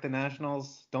kind of like the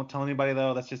Nationals. Don't tell anybody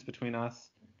though. That's just between us.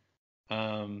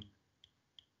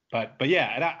 But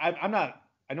yeah, and I'm not.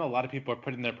 I know a lot of people are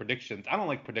putting their predictions. I don't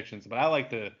like predictions, but I like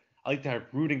to have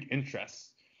rooting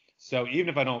interests. So even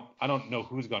if I don't know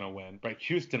who's gonna win, right?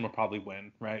 Houston will probably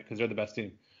win, right? Because they're the best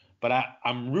team. But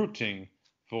I'm rooting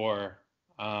for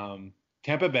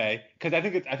Tampa Bay because I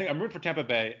think I'm rooting for Tampa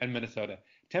Bay and Minnesota.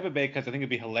 Tampa Bay because I think it'd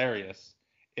be hilarious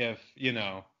if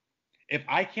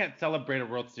I can't celebrate a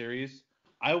World Series.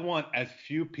 I want as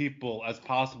few people as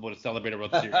possible to celebrate a World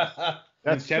Series.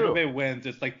 That's Tampa true. Bay wins,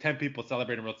 it's like 10 people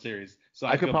celebrating a World Series. So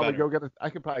I could probably go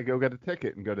get a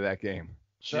ticket and go to that game.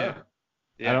 Sure.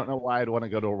 Yeah. I don't know why I'd want to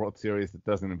go to a World Series that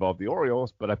doesn't involve the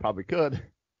Orioles, but I probably could.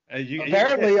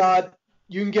 Apparently,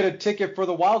 you can get a ticket for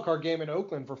the wild card game in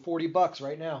Oakland for $40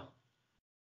 right now.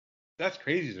 That's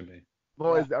crazy to me.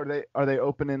 Well, are they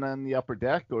opening on the upper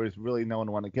deck, or is really no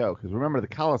one want to go? Because remember, the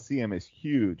Coliseum is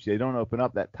huge. They don't open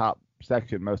up that top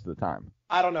section most of the time.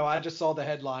 I don't know. I just saw the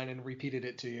headline and repeated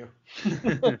it to you.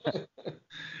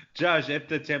 Josh, if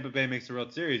the Tampa Bay makes the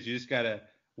World Series, you just gotta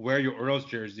wear your Orioles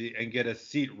jersey and get a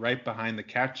seat right behind the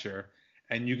catcher,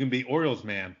 and you can be Orioles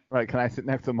man. Right? Can I sit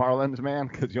next to Marlins man?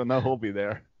 Because you'll know he'll be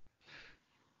there.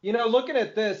 Looking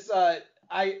at this,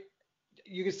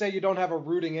 you could say you don't have a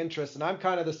rooting interest, and I'm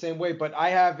kind of the same way, but I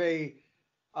have a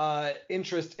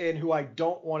interest in who I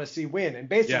don't want to see win. And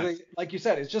basically, like you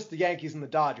said, it's just the Yankees and the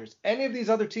Dodgers. Any of these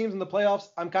other teams in the playoffs,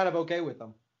 I'm kind of okay with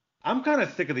them. I'm kind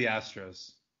of sick of the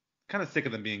Astros. Kind of sick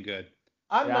of them being good.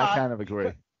 I kind of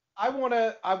agree. I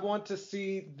want to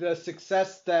see the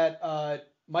success that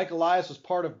Mike Elias was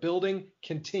part of building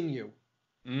continue.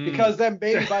 Because then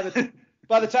maybe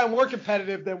by the time we're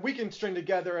competitive, then we can string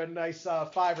together a nice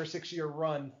 5 or 6 year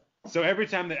run. So every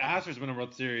time the Astros win a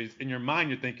World Series, in your mind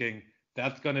you're thinking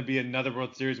that's going to be another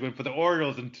World Series win for the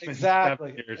Orioles in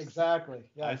 27 years. Exactly.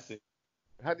 Yeah. I see.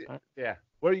 Where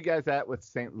are you guys at with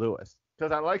St. Louis?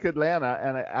 Because I like Atlanta,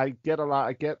 and I get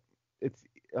it's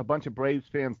a bunch of Braves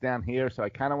fans down here, so I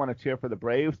kind of want to cheer for the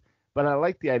Braves. But I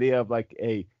like the idea of like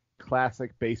a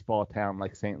classic baseball town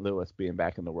like St. Louis being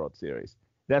back in the World Series.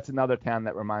 That's another town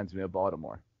that reminds me of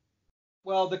Baltimore.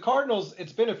 Well, the Cardinals,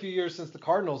 it's been a few years since the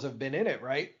Cardinals have been in it,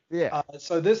 right? Yeah.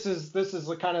 So this is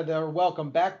kind of their welcome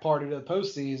back party to the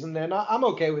postseason, and I'm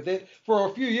okay with it. For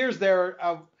a few years there,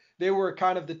 they were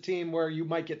kind of the team where you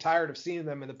might get tired of seeing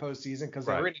them in the postseason because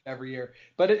they're in it every year.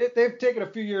 But they've taken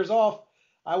a few years off.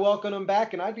 I welcome them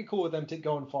back, and I'd be cool with them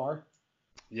going far.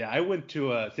 Yeah, I went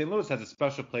to St. Louis has a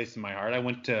special place in my heart. I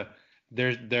went to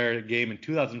their game in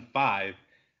 2005,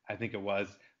 I think it was.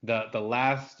 The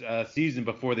last season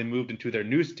before they moved into their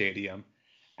new stadium,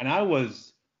 and I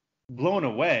was blown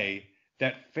away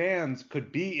that fans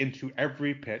could be into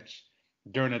every pitch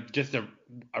during just a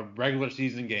regular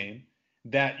season game,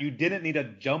 that you didn't need a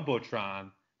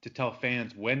jumbotron to tell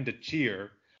fans when to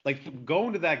cheer. Like,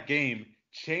 going to that game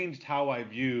changed how I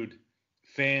viewed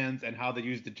fans and how they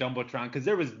used the jumbotron, because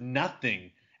there was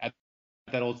nothing at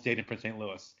that old stadium for St.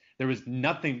 Louis. There was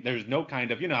nothing. There was no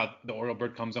kind of, how the Oriole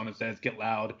bird comes on and says, get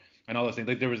loud and all those things.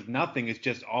 Like, there was nothing. It's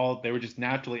just they were just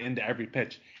naturally into every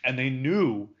pitch. And they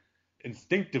knew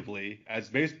instinctively as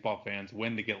baseball fans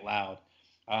when to get loud.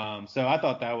 So I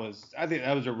think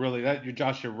that was a really,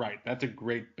 Josh, you're right. That's a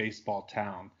great baseball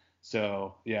town.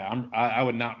 So yeah, I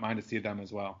would not mind to see them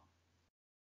as well.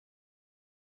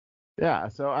 Yeah,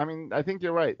 so I think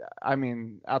you're right.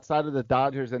 Outside of the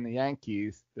Dodgers and the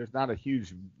Yankees, there's not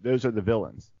those are the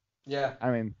villains. Yeah.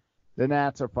 The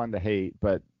Nats are fun to hate,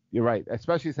 but you're right.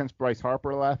 Especially since Bryce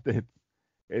Harper left,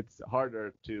 it's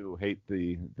harder to hate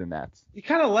the Nats. You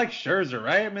kind of like Scherzer,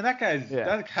 right? That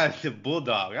guy's a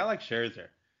bulldog. I like Scherzer.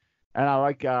 And I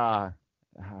like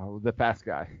the fast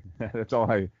guy. That's all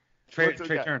Trey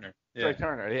Turner. Yeah. Trey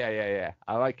Turner. Yeah.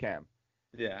 I like him.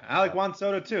 Yeah, I like Juan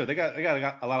Soto too. They got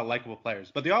a lot of likable players,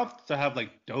 but they also have like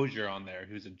Dozier on there,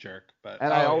 who's a jerk. But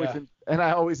I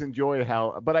always enjoy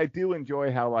how, but I do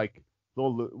enjoy how like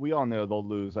we all know they'll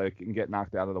lose, like, and get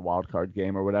knocked out of the wild card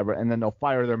game or whatever, and then they'll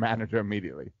fire their manager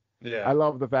immediately. Yeah, I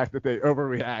love the fact that they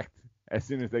overreact as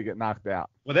soon as they get knocked out.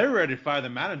 Well, they were ready to fire the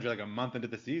manager like a month into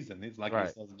the season. He's lucky he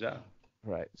still has a job.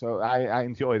 Right. So I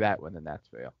enjoy that when the Nats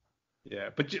fail. Yeah,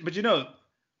 but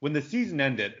when the season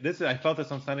ended, I felt this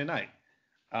on Sunday night.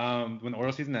 When the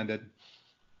Orioles season ended,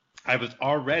 I was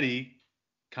already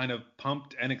kind of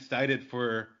pumped and excited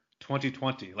for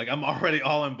 2020. Like, I'm already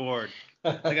all on board.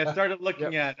 Like, I started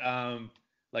looking at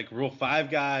like Rule 5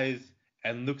 guys,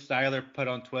 and Luke Seiler put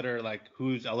on Twitter like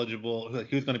who's eligible,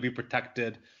 who's going to be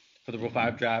protected for the Rule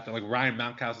 5 draft, and like Ryan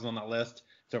Mountcastle is on that list.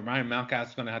 So Ryan Mountcastle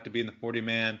is going to have to be in the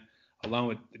 40-man along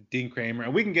with Dean Kramer,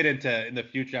 and we can get into in the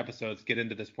future episodes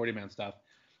this 40-man stuff.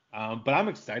 But I'm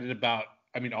excited about.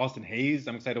 Austin Hayes,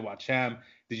 I'm excited to watch him.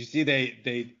 Did you see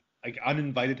they like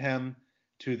uninvited him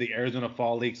to the Arizona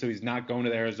Fall League, so he's not going to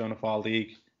the Arizona Fall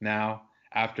League now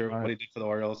after what he did for the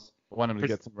Orioles? I want him to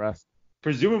get some rest.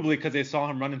 Presumably because they saw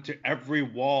him run into every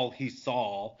wall he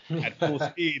saw at full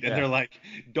speed, and they're like,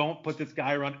 don't put this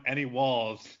guy around any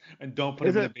walls, and don't put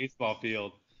him in the baseball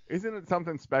field. Isn't it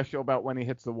something special about when he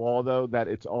hits the wall, though, that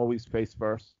it's always face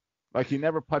first? Like, he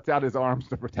never puts out his arms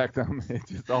to protect him.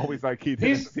 It's just always like he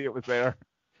didn't see it was there.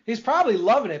 He's probably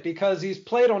loving it because he's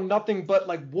played on nothing but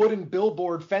like wooden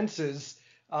billboard fences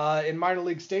in minor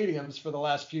league stadiums for the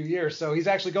last few years. So he's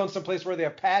actually going someplace where they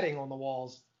have padding on the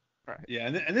walls. Right. Yeah,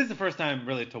 and this is the first time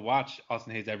really to watch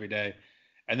Austin Hayes every day,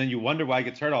 and then you wonder why he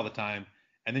gets hurt all the time,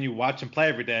 and then you watch him play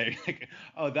every day. Like,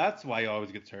 oh, that's why he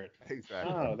always gets hurt.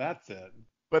 Exactly. Oh, that's it.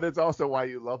 But it's also why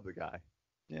you love the guy.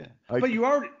 Yeah, but you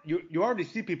already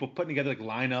see people putting together like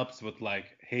lineups with like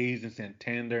Hayes and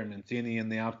Santander and Mancini in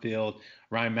the outfield,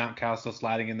 Ryan Mountcastle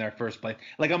sliding in there first place.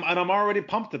 Like, I'm already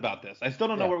pumped about this. I still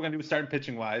don't know what we're gonna do starting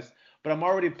pitching wise, but I'm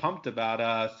already pumped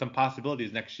about some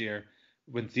possibilities next year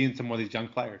when seeing some more of these young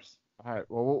players. All right,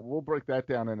 well we'll break that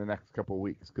down in the next couple of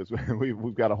weeks because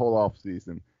we've got a whole off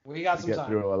season. We got some time. Get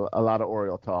through a lot of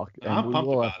Oriole talk. And I'm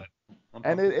pumped about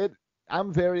it.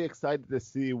 I'm very excited to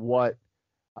see what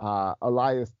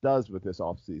Elias does with this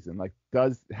offseason. Like,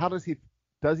 does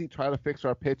he try to fix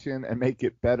our pitching and make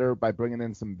it better by bringing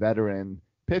in some veteran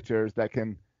pitchers that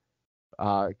can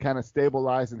kind of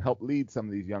stabilize and help lead some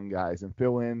of these young guys and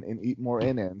fill in and eat more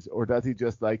innings, or does he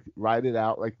just like ride it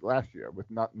out like last year with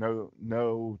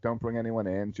no, don't bring anyone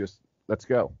in, just let's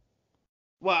go?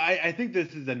 Well, I think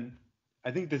this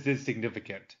is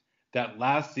significant. That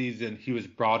last season he was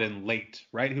brought in late,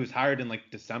 right? He was hired in like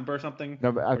December or something.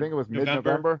 No, but I think it was November.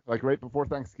 mid-November, like right before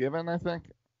Thanksgiving, I think.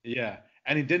 Yeah,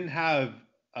 and he didn't have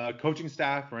a coaching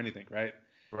staff or anything, right?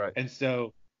 Right. And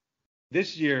so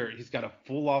this year he's got a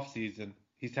full off season.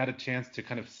 He's had a chance to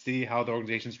kind of see how the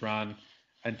organization's run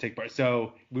and take part.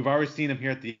 So we've already seen him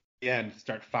here at the end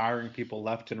start firing people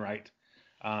left and right.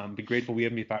 Be grateful we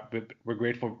haven't been fired. We're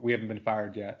grateful we haven't been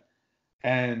fired yet.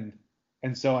 And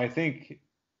so I think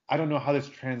I don't know how this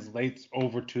translates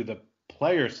over to the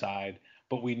player side,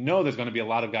 but we know there's going to be a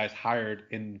lot of guys hired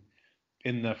in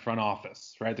the front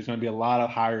office, right? There's going to be a lot of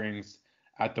hirings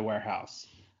at the warehouse.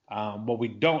 What we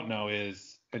don't know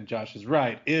is, and Josh is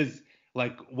right, is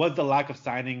like, was the lack of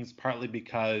signings partly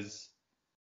because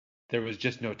there was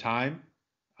just no time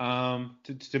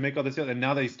to make all this deals? And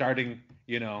now that he's starting,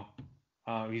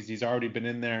 he's already been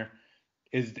in there.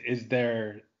 Is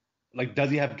there, like, does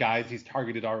he have guys he's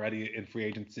targeted already in free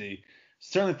agency?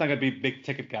 Certainly it's not going to be big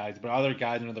ticket guys, but other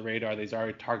guys under the radar that he's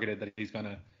already targeted that he's going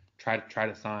to try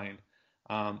to sign.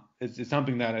 It's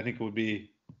something that I think would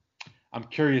be. I'm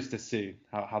curious to see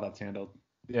how that's handled.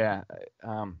 Yeah.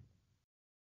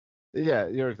 Yeah,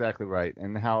 you're exactly right.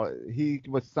 And how he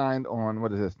was signed on,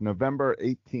 what is this, November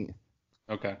 18th.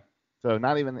 Okay. So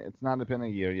it's not been a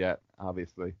year yet,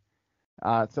 obviously.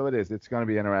 So it is. It's going to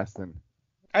be interesting.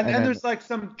 And there's like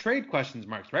some trade questions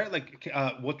marks, right? Like,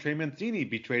 will Trey Mancini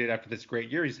be traded after this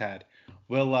great year he's had?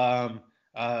 Will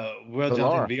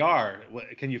Jonathan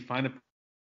VR? Can you find a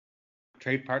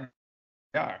trade partner?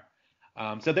 VR?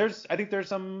 So I think there's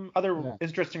some other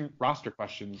interesting roster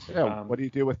questions. Yeah. What do you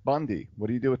do with Bundy? What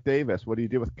do you do with Davis? What do you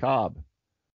do with Cobb?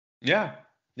 Yeah.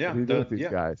 What do you do with these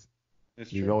guys?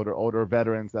 These older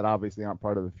veterans that obviously aren't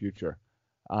part of the future.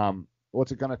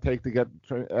 What's it going to take to get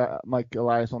Mike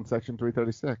Elias on Section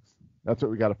 336? That's what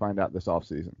we got to find out this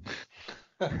offseason.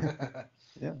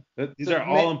 Yeah. These are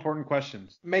all important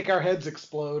questions. Make our heads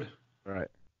explode. Right.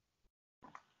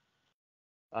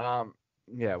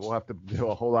 Yeah, we'll have to do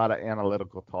a whole lot of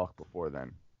analytical talk before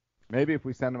then. Maybe if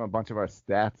we send him a bunch of our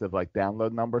stats of like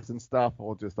download numbers and stuff,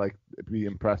 we'll just like be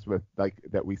impressed with like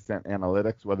that we sent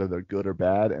analytics, whether they're good or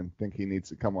bad, and think he needs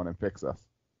to come on and fix us.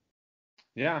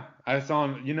 Yeah, I saw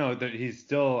him. That he's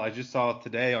still. I just saw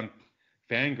today on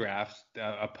Fangraphs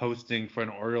a posting for an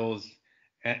Orioles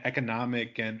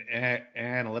economic and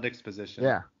analytics position.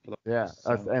 Yeah,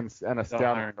 and a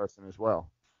scouting person as well.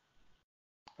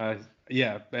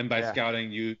 And by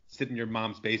scouting, you sit in your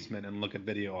mom's basement and look at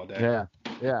video all day.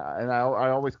 Yeah, and I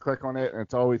always click on it, and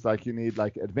it's always like you need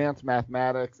like advanced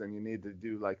mathematics, and you need to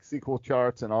do like SQL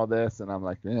charts and all this, and I'm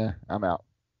like, I'm out.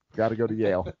 Got to go to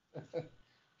Yale.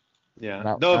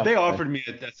 Yeah. Though if they offered me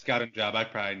a scouting job,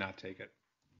 I'd probably not take it.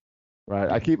 Right.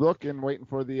 I keep looking, waiting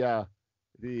for the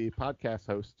podcast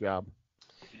host job.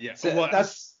 Yeah. So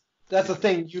that's the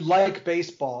thing. You like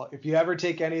baseball. If you ever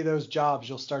take any of those jobs,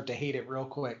 you'll start to hate it real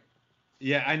quick.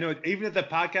 Yeah, I know. Even if the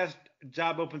podcast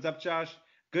job opens up, Josh,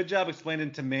 good job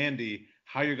explaining to Mandy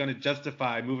how you're going to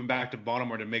justify moving back to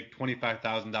Baltimore to make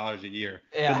 $25,000 a year.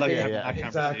 Yeah, good luck having that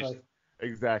exactly.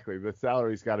 Exactly. The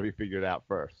salary's got to be figured out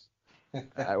first,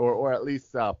 or at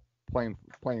least plane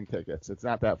tickets. It's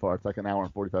not that far. It's like an hour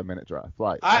and 45-minute drive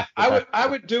flight. I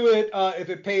would do it if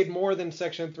it paid more than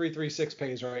Section 336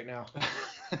 pays right now.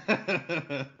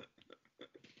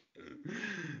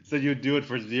 So you'd do it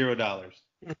for $0.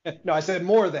 No, I said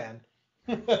more than.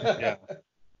 Yeah.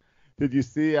 Did you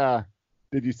see all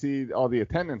the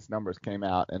attendance numbers came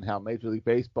out and how Major League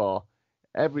Baseball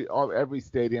every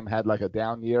stadium had like a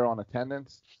down year on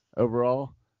attendance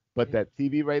overall, but that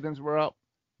TV ratings were up.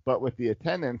 But with the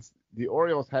attendance, the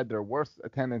Orioles had their worst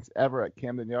attendance ever at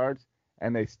Camden Yards,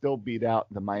 and they still beat out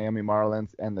the Miami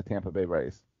Marlins and the Tampa Bay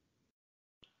Rays,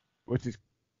 which is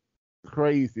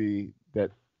crazy that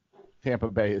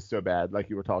Tampa Bay is so bad. Like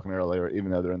you were talking earlier,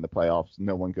 even though they're in the playoffs,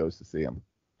 no one goes to see them.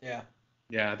 Yeah.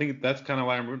 Yeah, I think that's kind of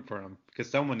why I'm rooting for them, because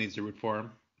someone needs to root for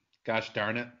them. Gosh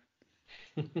darn it.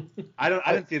 I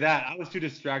didn't see that. I was too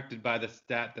distracted by the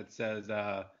stat that says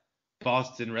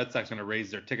Boston Red Sox are going to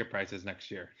raise their ticket prices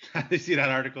next year. Did you see that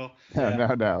article?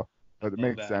 No. But it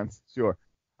makes sense. Sure.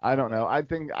 I don't know. I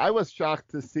think I was shocked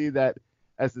to see that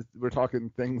we're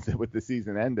talking things with the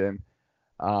season ending.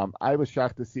 I was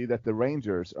shocked to see that the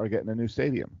Rangers are getting a new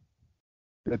stadium.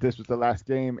 That this was the last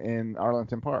game in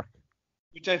Arlington Park.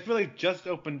 which I feel like just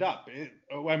opened up. It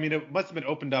must have been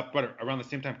opened up around the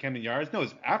same time Camden Yards. No, it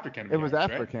was after Camden It Yards, was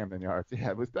after right? Camden Yards.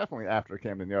 Yeah, it was definitely after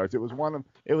Camden Yards. It was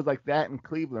it was like that and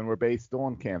Cleveland were based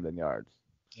on Camden Yards.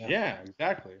 Yeah,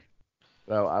 exactly.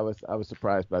 So I was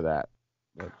surprised by that.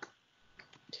 But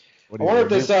I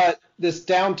wonder if this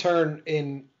downturn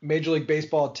in Major League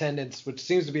Baseball attendance, which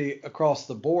seems to be across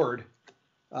the board,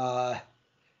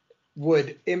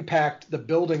 would impact the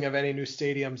building of any new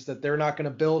stadiums, that they're not going to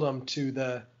build them to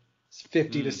the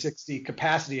 50 to 60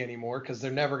 capacity anymore because they're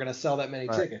never going to sell that many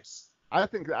tickets. I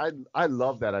think I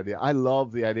love that idea. I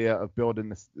love the idea of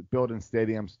building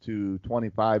stadiums to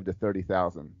 25 to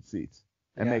 30,000 seats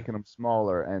and making them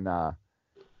smaller and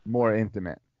more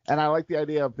intimate. And I like the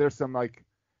idea of there's some like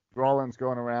Rollins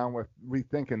going around with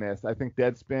rethinking this. I think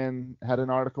Deadspin had an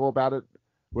article about it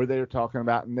where they were talking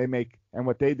about, and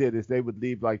what they did is they would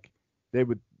leave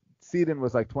seating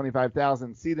was like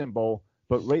 25,000 seating bowl,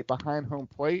 but right behind home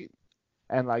plate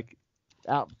and like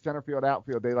center field,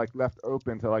 outfield, they like left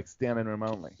open to like standing room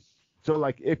only. So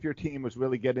like if your team was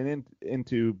really getting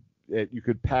into it, you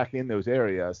could pack in those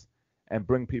areas and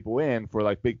bring people in for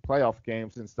like big playoff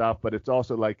games and stuff. But it's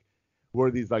also like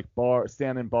were these like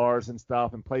standing bars and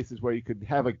stuff and places where you could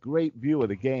have a great view of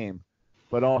the game,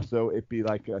 but also it be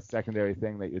like a secondary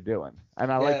thing that you're doing. And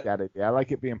I like that idea. I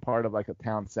like it being part of like a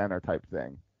town center type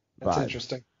thing. That's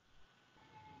interesting.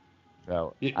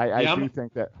 So I do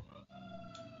think that.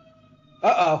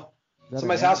 Uh-oh.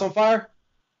 Somebody's house on fire?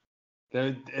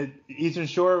 At Eastern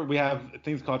Shore, we have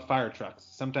things called fire trucks.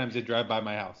 Sometimes they drive by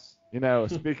my house. You know,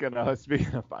 speaking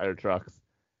of fire trucks,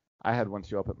 I had one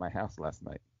show up at my house last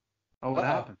night. Oh, what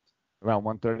happened? Around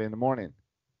 1:30 in the morning.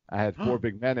 I had 4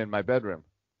 big men in my bedroom.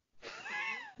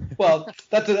 Well,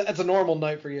 that's a normal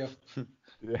night for you.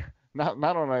 Yeah, not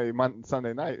on a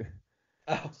Sunday night.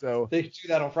 Oh, so they do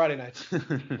that on Friday nights.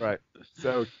 Right.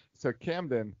 So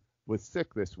Camden was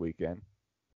sick this weekend,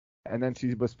 and then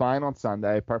she was fine on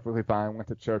Sunday, perfectly fine, went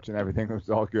to church and everything was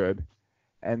all good,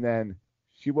 and then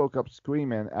she woke up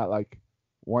screaming at like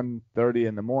 1:30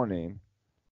 in the morning,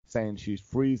 saying she's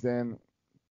freezing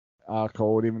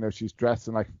cold, even though she's dressed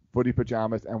in like footy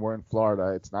pajamas and we're in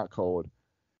Florida. It's not cold.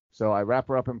 So I wrap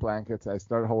her up in blankets. I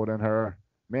start holding her.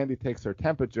 Mandy takes her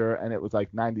temperature, and it was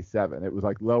like 97. It was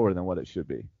like lower than what it should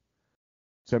be.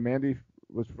 So Mandy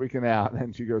was freaking out,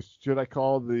 and she goes, should I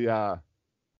call the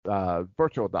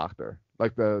virtual doctor,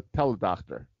 like the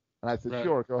teledoctor? And I said,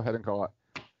 sure, go ahead and call it.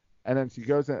 And then she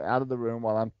goes out of the room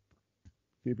while I'm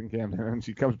keeping Camden, and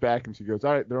she comes back, and she goes,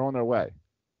 all right, they're on their way.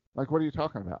 I'm like, what are you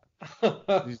talking about?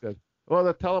 She said, well,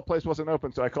 the teleplace wasn't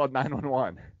open, so I called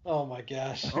 911. Oh, my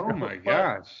gosh. Oh, my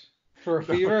gosh. For a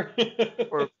fever?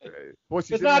 Well,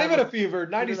 it's not even a fever.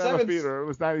 97. It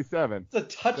was 97. It's a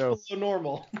touch below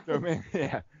normal. So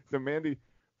Mandy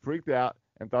freaked out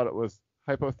and thought it was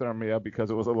hypothermia because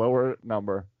it was a lower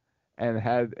number, and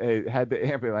had the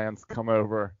ambulance come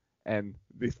over, and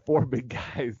these 4 big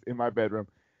guys in my bedroom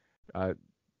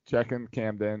checking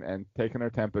Camden and taking her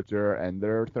temperature, and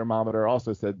their thermometer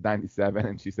also said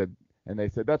 97, and they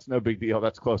said that's no big deal,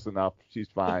 that's close enough, she's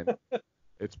fine.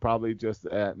 It's probably just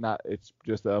it's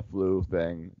just a flu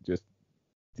thing. Just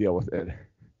deal with it.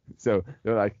 So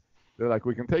they're like,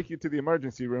 we can take you to the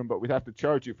emergency room, but we'd have to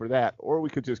charge you for that, or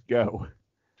we could just go.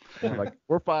 And I'm like,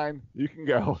 we're fine, you can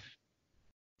go.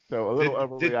 So a little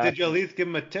overreaction. Did you at least give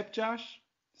him a tip, Josh?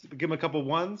 Give him a couple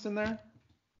ones in there?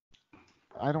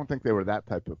 I don't think they were that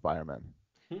type of firemen.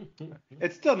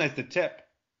 It's still nice to tip.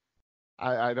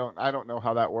 I don't know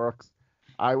how that works.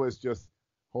 I was just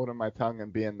holding my tongue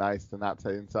and being nice and not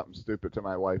saying something stupid to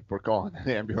my wife for calling an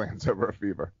ambulance over a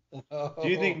fever. Do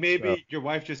you think maybe your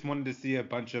wife just wanted to see a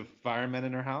bunch of firemen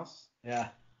in her house? Yeah.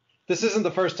 This isn't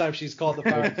the first time she's called the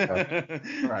firemen.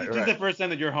 Right. This is the first time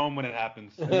that you're home when it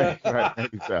happens. Right,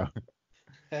 maybe so.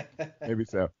 Maybe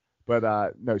so.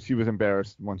 But no, she was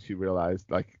embarrassed once she realized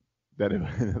that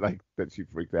she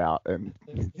freaked out and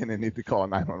didn't need to call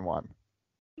 911.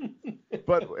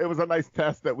 But it was a nice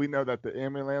test that we know that the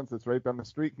ambulance that's right down the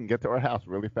street can get to our house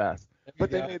really fast.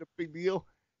 But they made a big deal.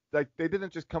 Like, they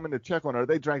didn't just come in to check on her.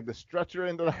 They dragged the stretcher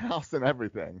into the house and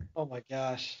everything. Oh, my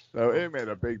gosh. So it made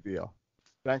a big deal.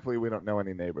 Thankfully, we don't know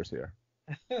any neighbors here.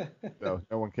 So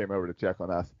no one came over to check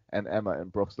on us. And Emma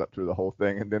and Brooke slept through the whole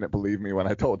thing and didn't believe me when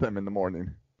I told them in the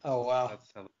morning. Oh, wow.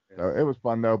 So it was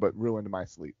fun, though, but ruined my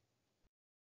sleep.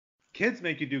 Kids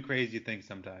make you do crazy things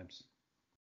sometimes.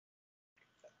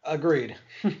 Agreed.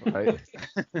 Right?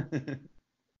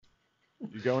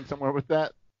 You going somewhere with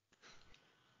that?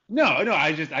 No. The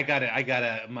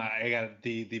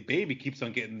baby keeps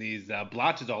on getting these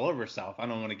blotches all over herself. I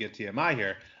don't want to get TMI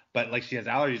here, but like she has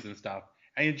allergies and stuff,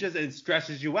 and it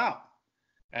stresses you out.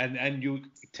 and you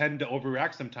tend to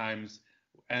overreact sometimes,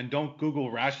 and don't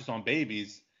Google rashes on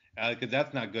babies, because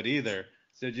that's not good either.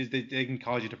 So just they can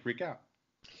cause you to freak out.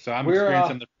 So I'm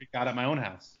experiencing the freak out at my own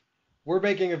house. We're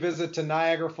making a visit to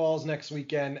Niagara Falls next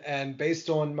weekend, and based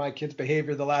on my kids'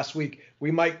 behavior the last week, we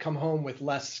might come home with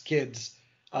less kids.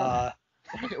 Why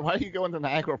are you going to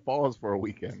Niagara Falls for a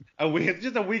weekend? It's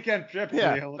just a weekend trip.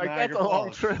 Yeah, to like Niagara that's a long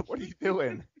Falls. trip. What are you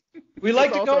doing? We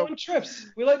like to go on trips.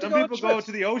 Some people go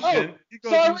to the ocean. You go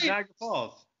to Niagara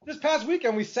Falls. This past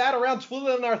weekend, we sat around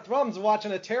twiddling our thumbs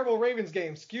watching a terrible Ravens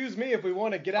game. Excuse me if we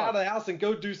want to get out of the house and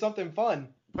go do something fun.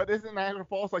 But isn't Niagara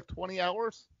Falls like 20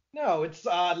 hours? No, it's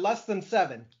less than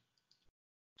 7.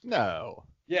 No.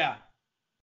 Yeah.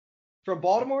 From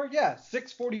Baltimore? Yeah,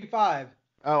 6:45.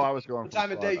 Oh, I was going. What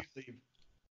time of day you leave?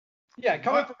 Yeah,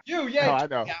 coming from you, yeah, no, I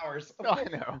know. 20 hours. No,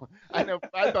 I know.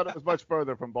 I thought it was much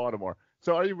further from Baltimore.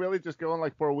 So are you really just going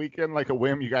like for a weekend, like a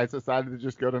whim? You guys decided to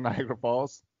just go to Niagara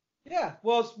Falls? Yeah,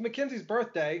 well, it's Mackenzie's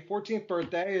birthday, 14th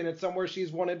birthday, and it's somewhere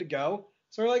she's wanted to go.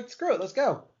 So we're like, screw it, let's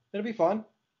go. It'll be fun.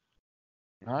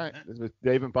 All right, this is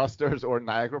Dave and Buster's or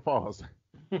Niagara Falls.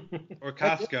 Or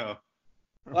Costco.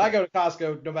 Well, I go to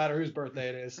Costco no matter whose birthday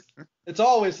it is. It's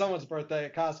always someone's birthday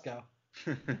at Costco.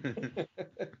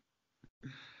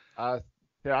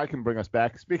 Yeah, I can bring us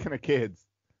back. Speaking of kids,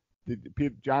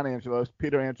 Peter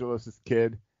Angelos'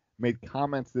 kid, made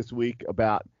comments this week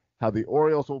about how the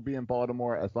Orioles will be in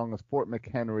Baltimore as long as Fort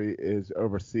McHenry is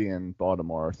overseeing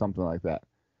Baltimore or something like that.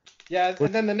 Yeah,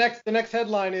 and then the next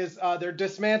headline is they're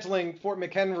dismantling Fort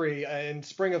McHenry in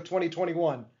spring of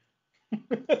 2021.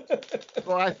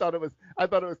 Well, I thought it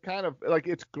was kind of like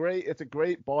it's great. It's a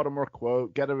great Baltimore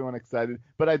quote, get everyone excited.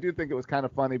 But I do think it was kind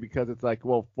of funny because it's like,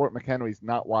 well, Fort McHenry's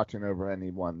not watching over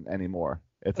anyone anymore.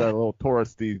 It's a little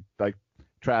touristy like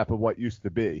trap of what used to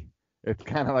be. It's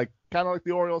kind of like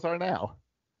the Orioles are now.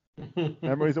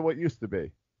 Memories of what used to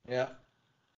be. Yeah.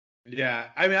 Yeah,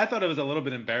 I mean, I thought it was a little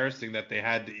bit embarrassing that they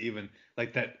had to even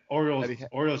like that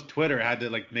Orioles Twitter had to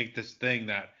like make this thing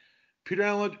that Peter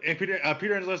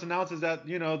Angelos announces that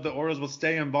the Orioles will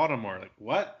stay in Baltimore. Like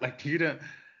what? Like I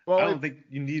don't think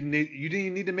you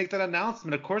didn't need to make that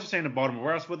announcement. Of course they're staying in Baltimore.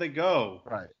 Where else would they go?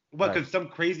 Right. What? Because some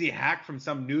crazy hack from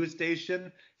some news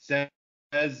station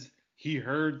says he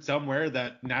heard somewhere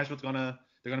that they're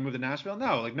gonna move to Nashville.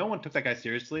 No, like no one took that guy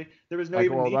seriously. There was no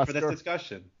even need for this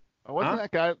discussion. Wasn't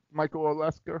that guy Michael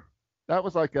Olesker? That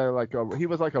was he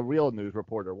was like a real news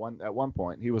reporter at one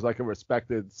point. He was like a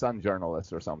respected Sun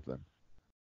journalist or something.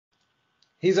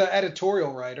 He's an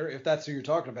editorial writer, if that's who you're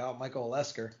talking about, Michael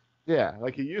Olesker. Yeah,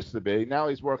 like he used to be. Now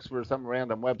he works for some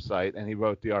random website, and he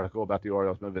wrote the article about the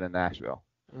Orioles moving to Nashville.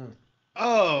 Mm.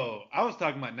 Oh, I was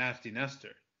talking about Nasty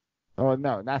Nestor. Oh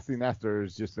no, Nasty Nestor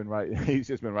has just been writing. He's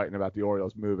just been writing about the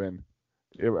Orioles moving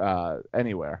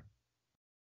anywhere.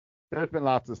 There's been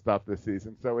lots of stuff this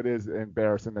season, so it is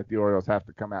embarrassing that the Orioles have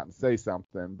to come out and say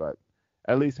something, but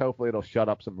at least hopefully it'll shut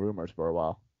up some rumors for a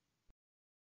while.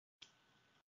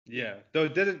 Yeah, though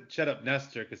it didn't shut up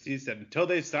Nestor because he said until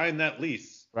they sign that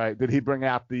lease. Right? Did he bring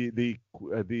out the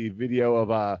video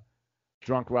of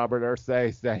drunk Robert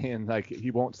Irsay saying like he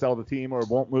won't sell the team or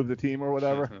won't move the team or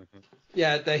whatever?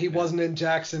 Yeah, that he wasn't in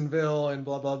Jacksonville and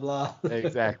blah blah blah.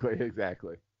 Exactly.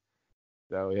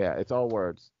 So yeah, it's all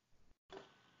words.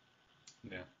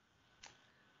 Yeah.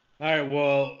 All right.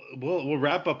 Well, we'll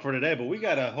wrap up for today, but we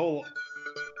got a whole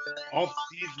off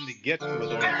season to get to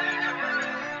with Orioles.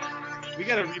 We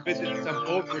got to revisit some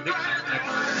bold predictions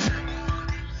next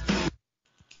week.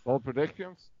 Bold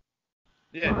predictions?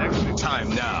 Yeah, next week. Time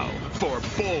now for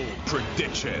bold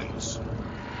predictions.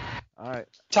 All right.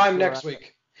 Time next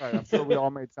week. All right. I'm sure we all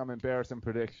made some embarrassing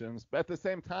predictions, but at the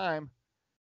same time,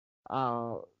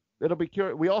 it'll be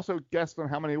curious. We also guessed on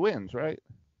how many wins, right?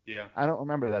 Yeah. I don't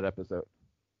remember that episode.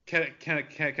 Can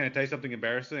I tell you something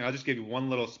embarrassing? I'll just give you one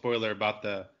little spoiler about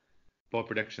the bold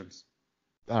predictions.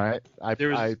 All right.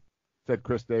 I said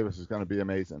Chris Davis is going to be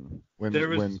amazing.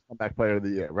 Win comeback player of the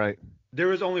year, right? There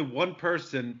was only one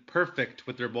person perfect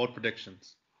with their bold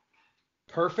predictions.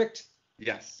 Perfect?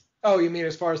 Yes. Oh, you mean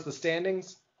as far as the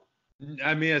standings?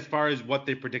 I mean as far as what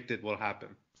they predicted will happen.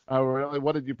 Oh, really?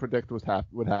 What did you predict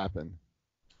would happen?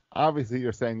 Obviously,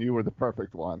 you're saying you were the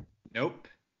perfect one. Nope.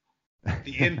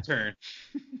 The intern.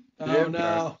 Oh,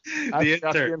 no. The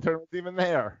intern was even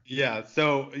there. Yeah,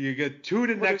 so you get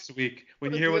tune in next week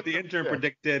when you hear what the intern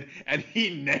predicted, and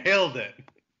he nailed it.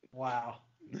 Wow.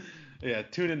 Yeah,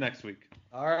 tune in next week.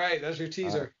 All right, that's your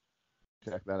teaser.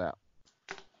 Check that out.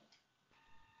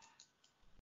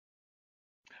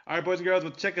 All right, boys and girls,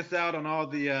 well, check us out on all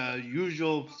the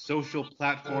usual social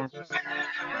platforms.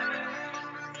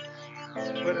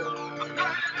 Twitter,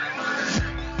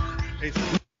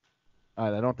 Facebook, All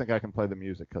right, I don't think I can play the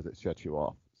music because it shuts you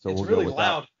off. So It's we'll really go with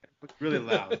loud. It's really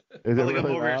loud. Is it Like I'm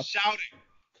really over here loud? shouting.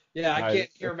 Yeah, I All right, can't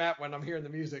hear Matt when I'm hearing the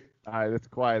music. All right, it's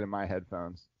quiet in my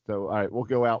headphones. So, all right, we'll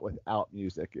go out without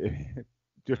music.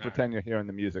 Just pretend you're hearing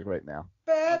the music right now.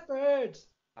 Bad birds.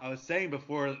 I was saying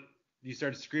before you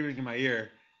started screaming in my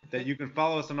ear that you can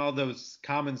follow us on all those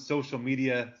common social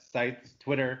media sites,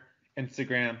 Twitter,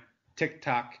 Instagram,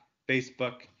 TikTok,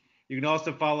 Facebook. You can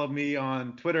also follow me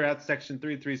on Twitter at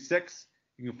Section336.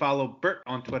 You can follow Bert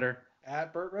on Twitter.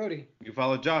 At Bert Rohde. You can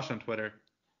follow Josh on Twitter.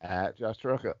 At Josh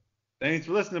Troca. Thanks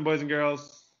for listening, boys and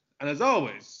girls. And as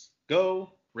always,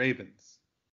 go Ravens.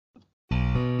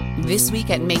 This week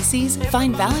at Macy's,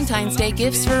 find Valentine's Day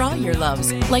gifts for all your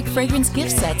loves, like fragrance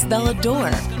gift sets they'll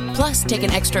adore. Plus, take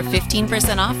an extra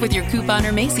 15% off with your coupon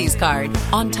or Macy's card,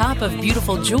 on top of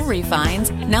beautiful jewelry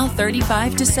finds, now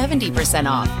 35 to 70%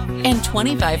 off, and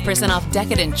 25% off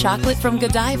decadent chocolate from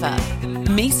Godiva.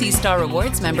 Macy's Star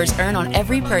Rewards members earn on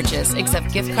every purchase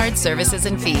except gift card services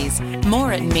and fees.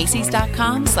 More at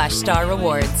Macys.com/Star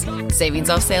Rewards. Savings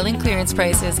off sale and clearance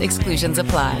prices. Exclusions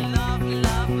apply.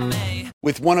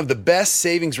 With one of the best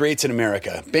savings rates in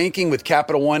America, banking with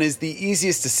Capital One is the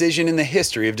easiest decision in the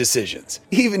history of decisions.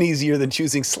 Even easier than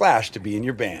choosing Slash to be in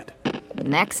your band.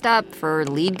 Next up for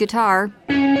lead guitar.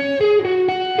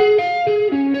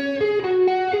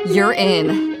 You're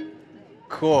in.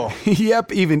 Cool.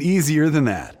 Yep, even easier than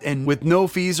that. And with no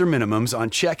fees or minimums on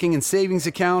checking and savings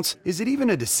accounts, is it even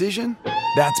a decision?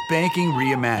 That's banking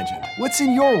reimagined. What's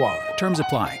in your wallet? Terms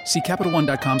apply. See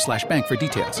CapitalOne.com/bank for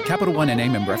details. Capital One NA,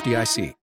 member FDIC.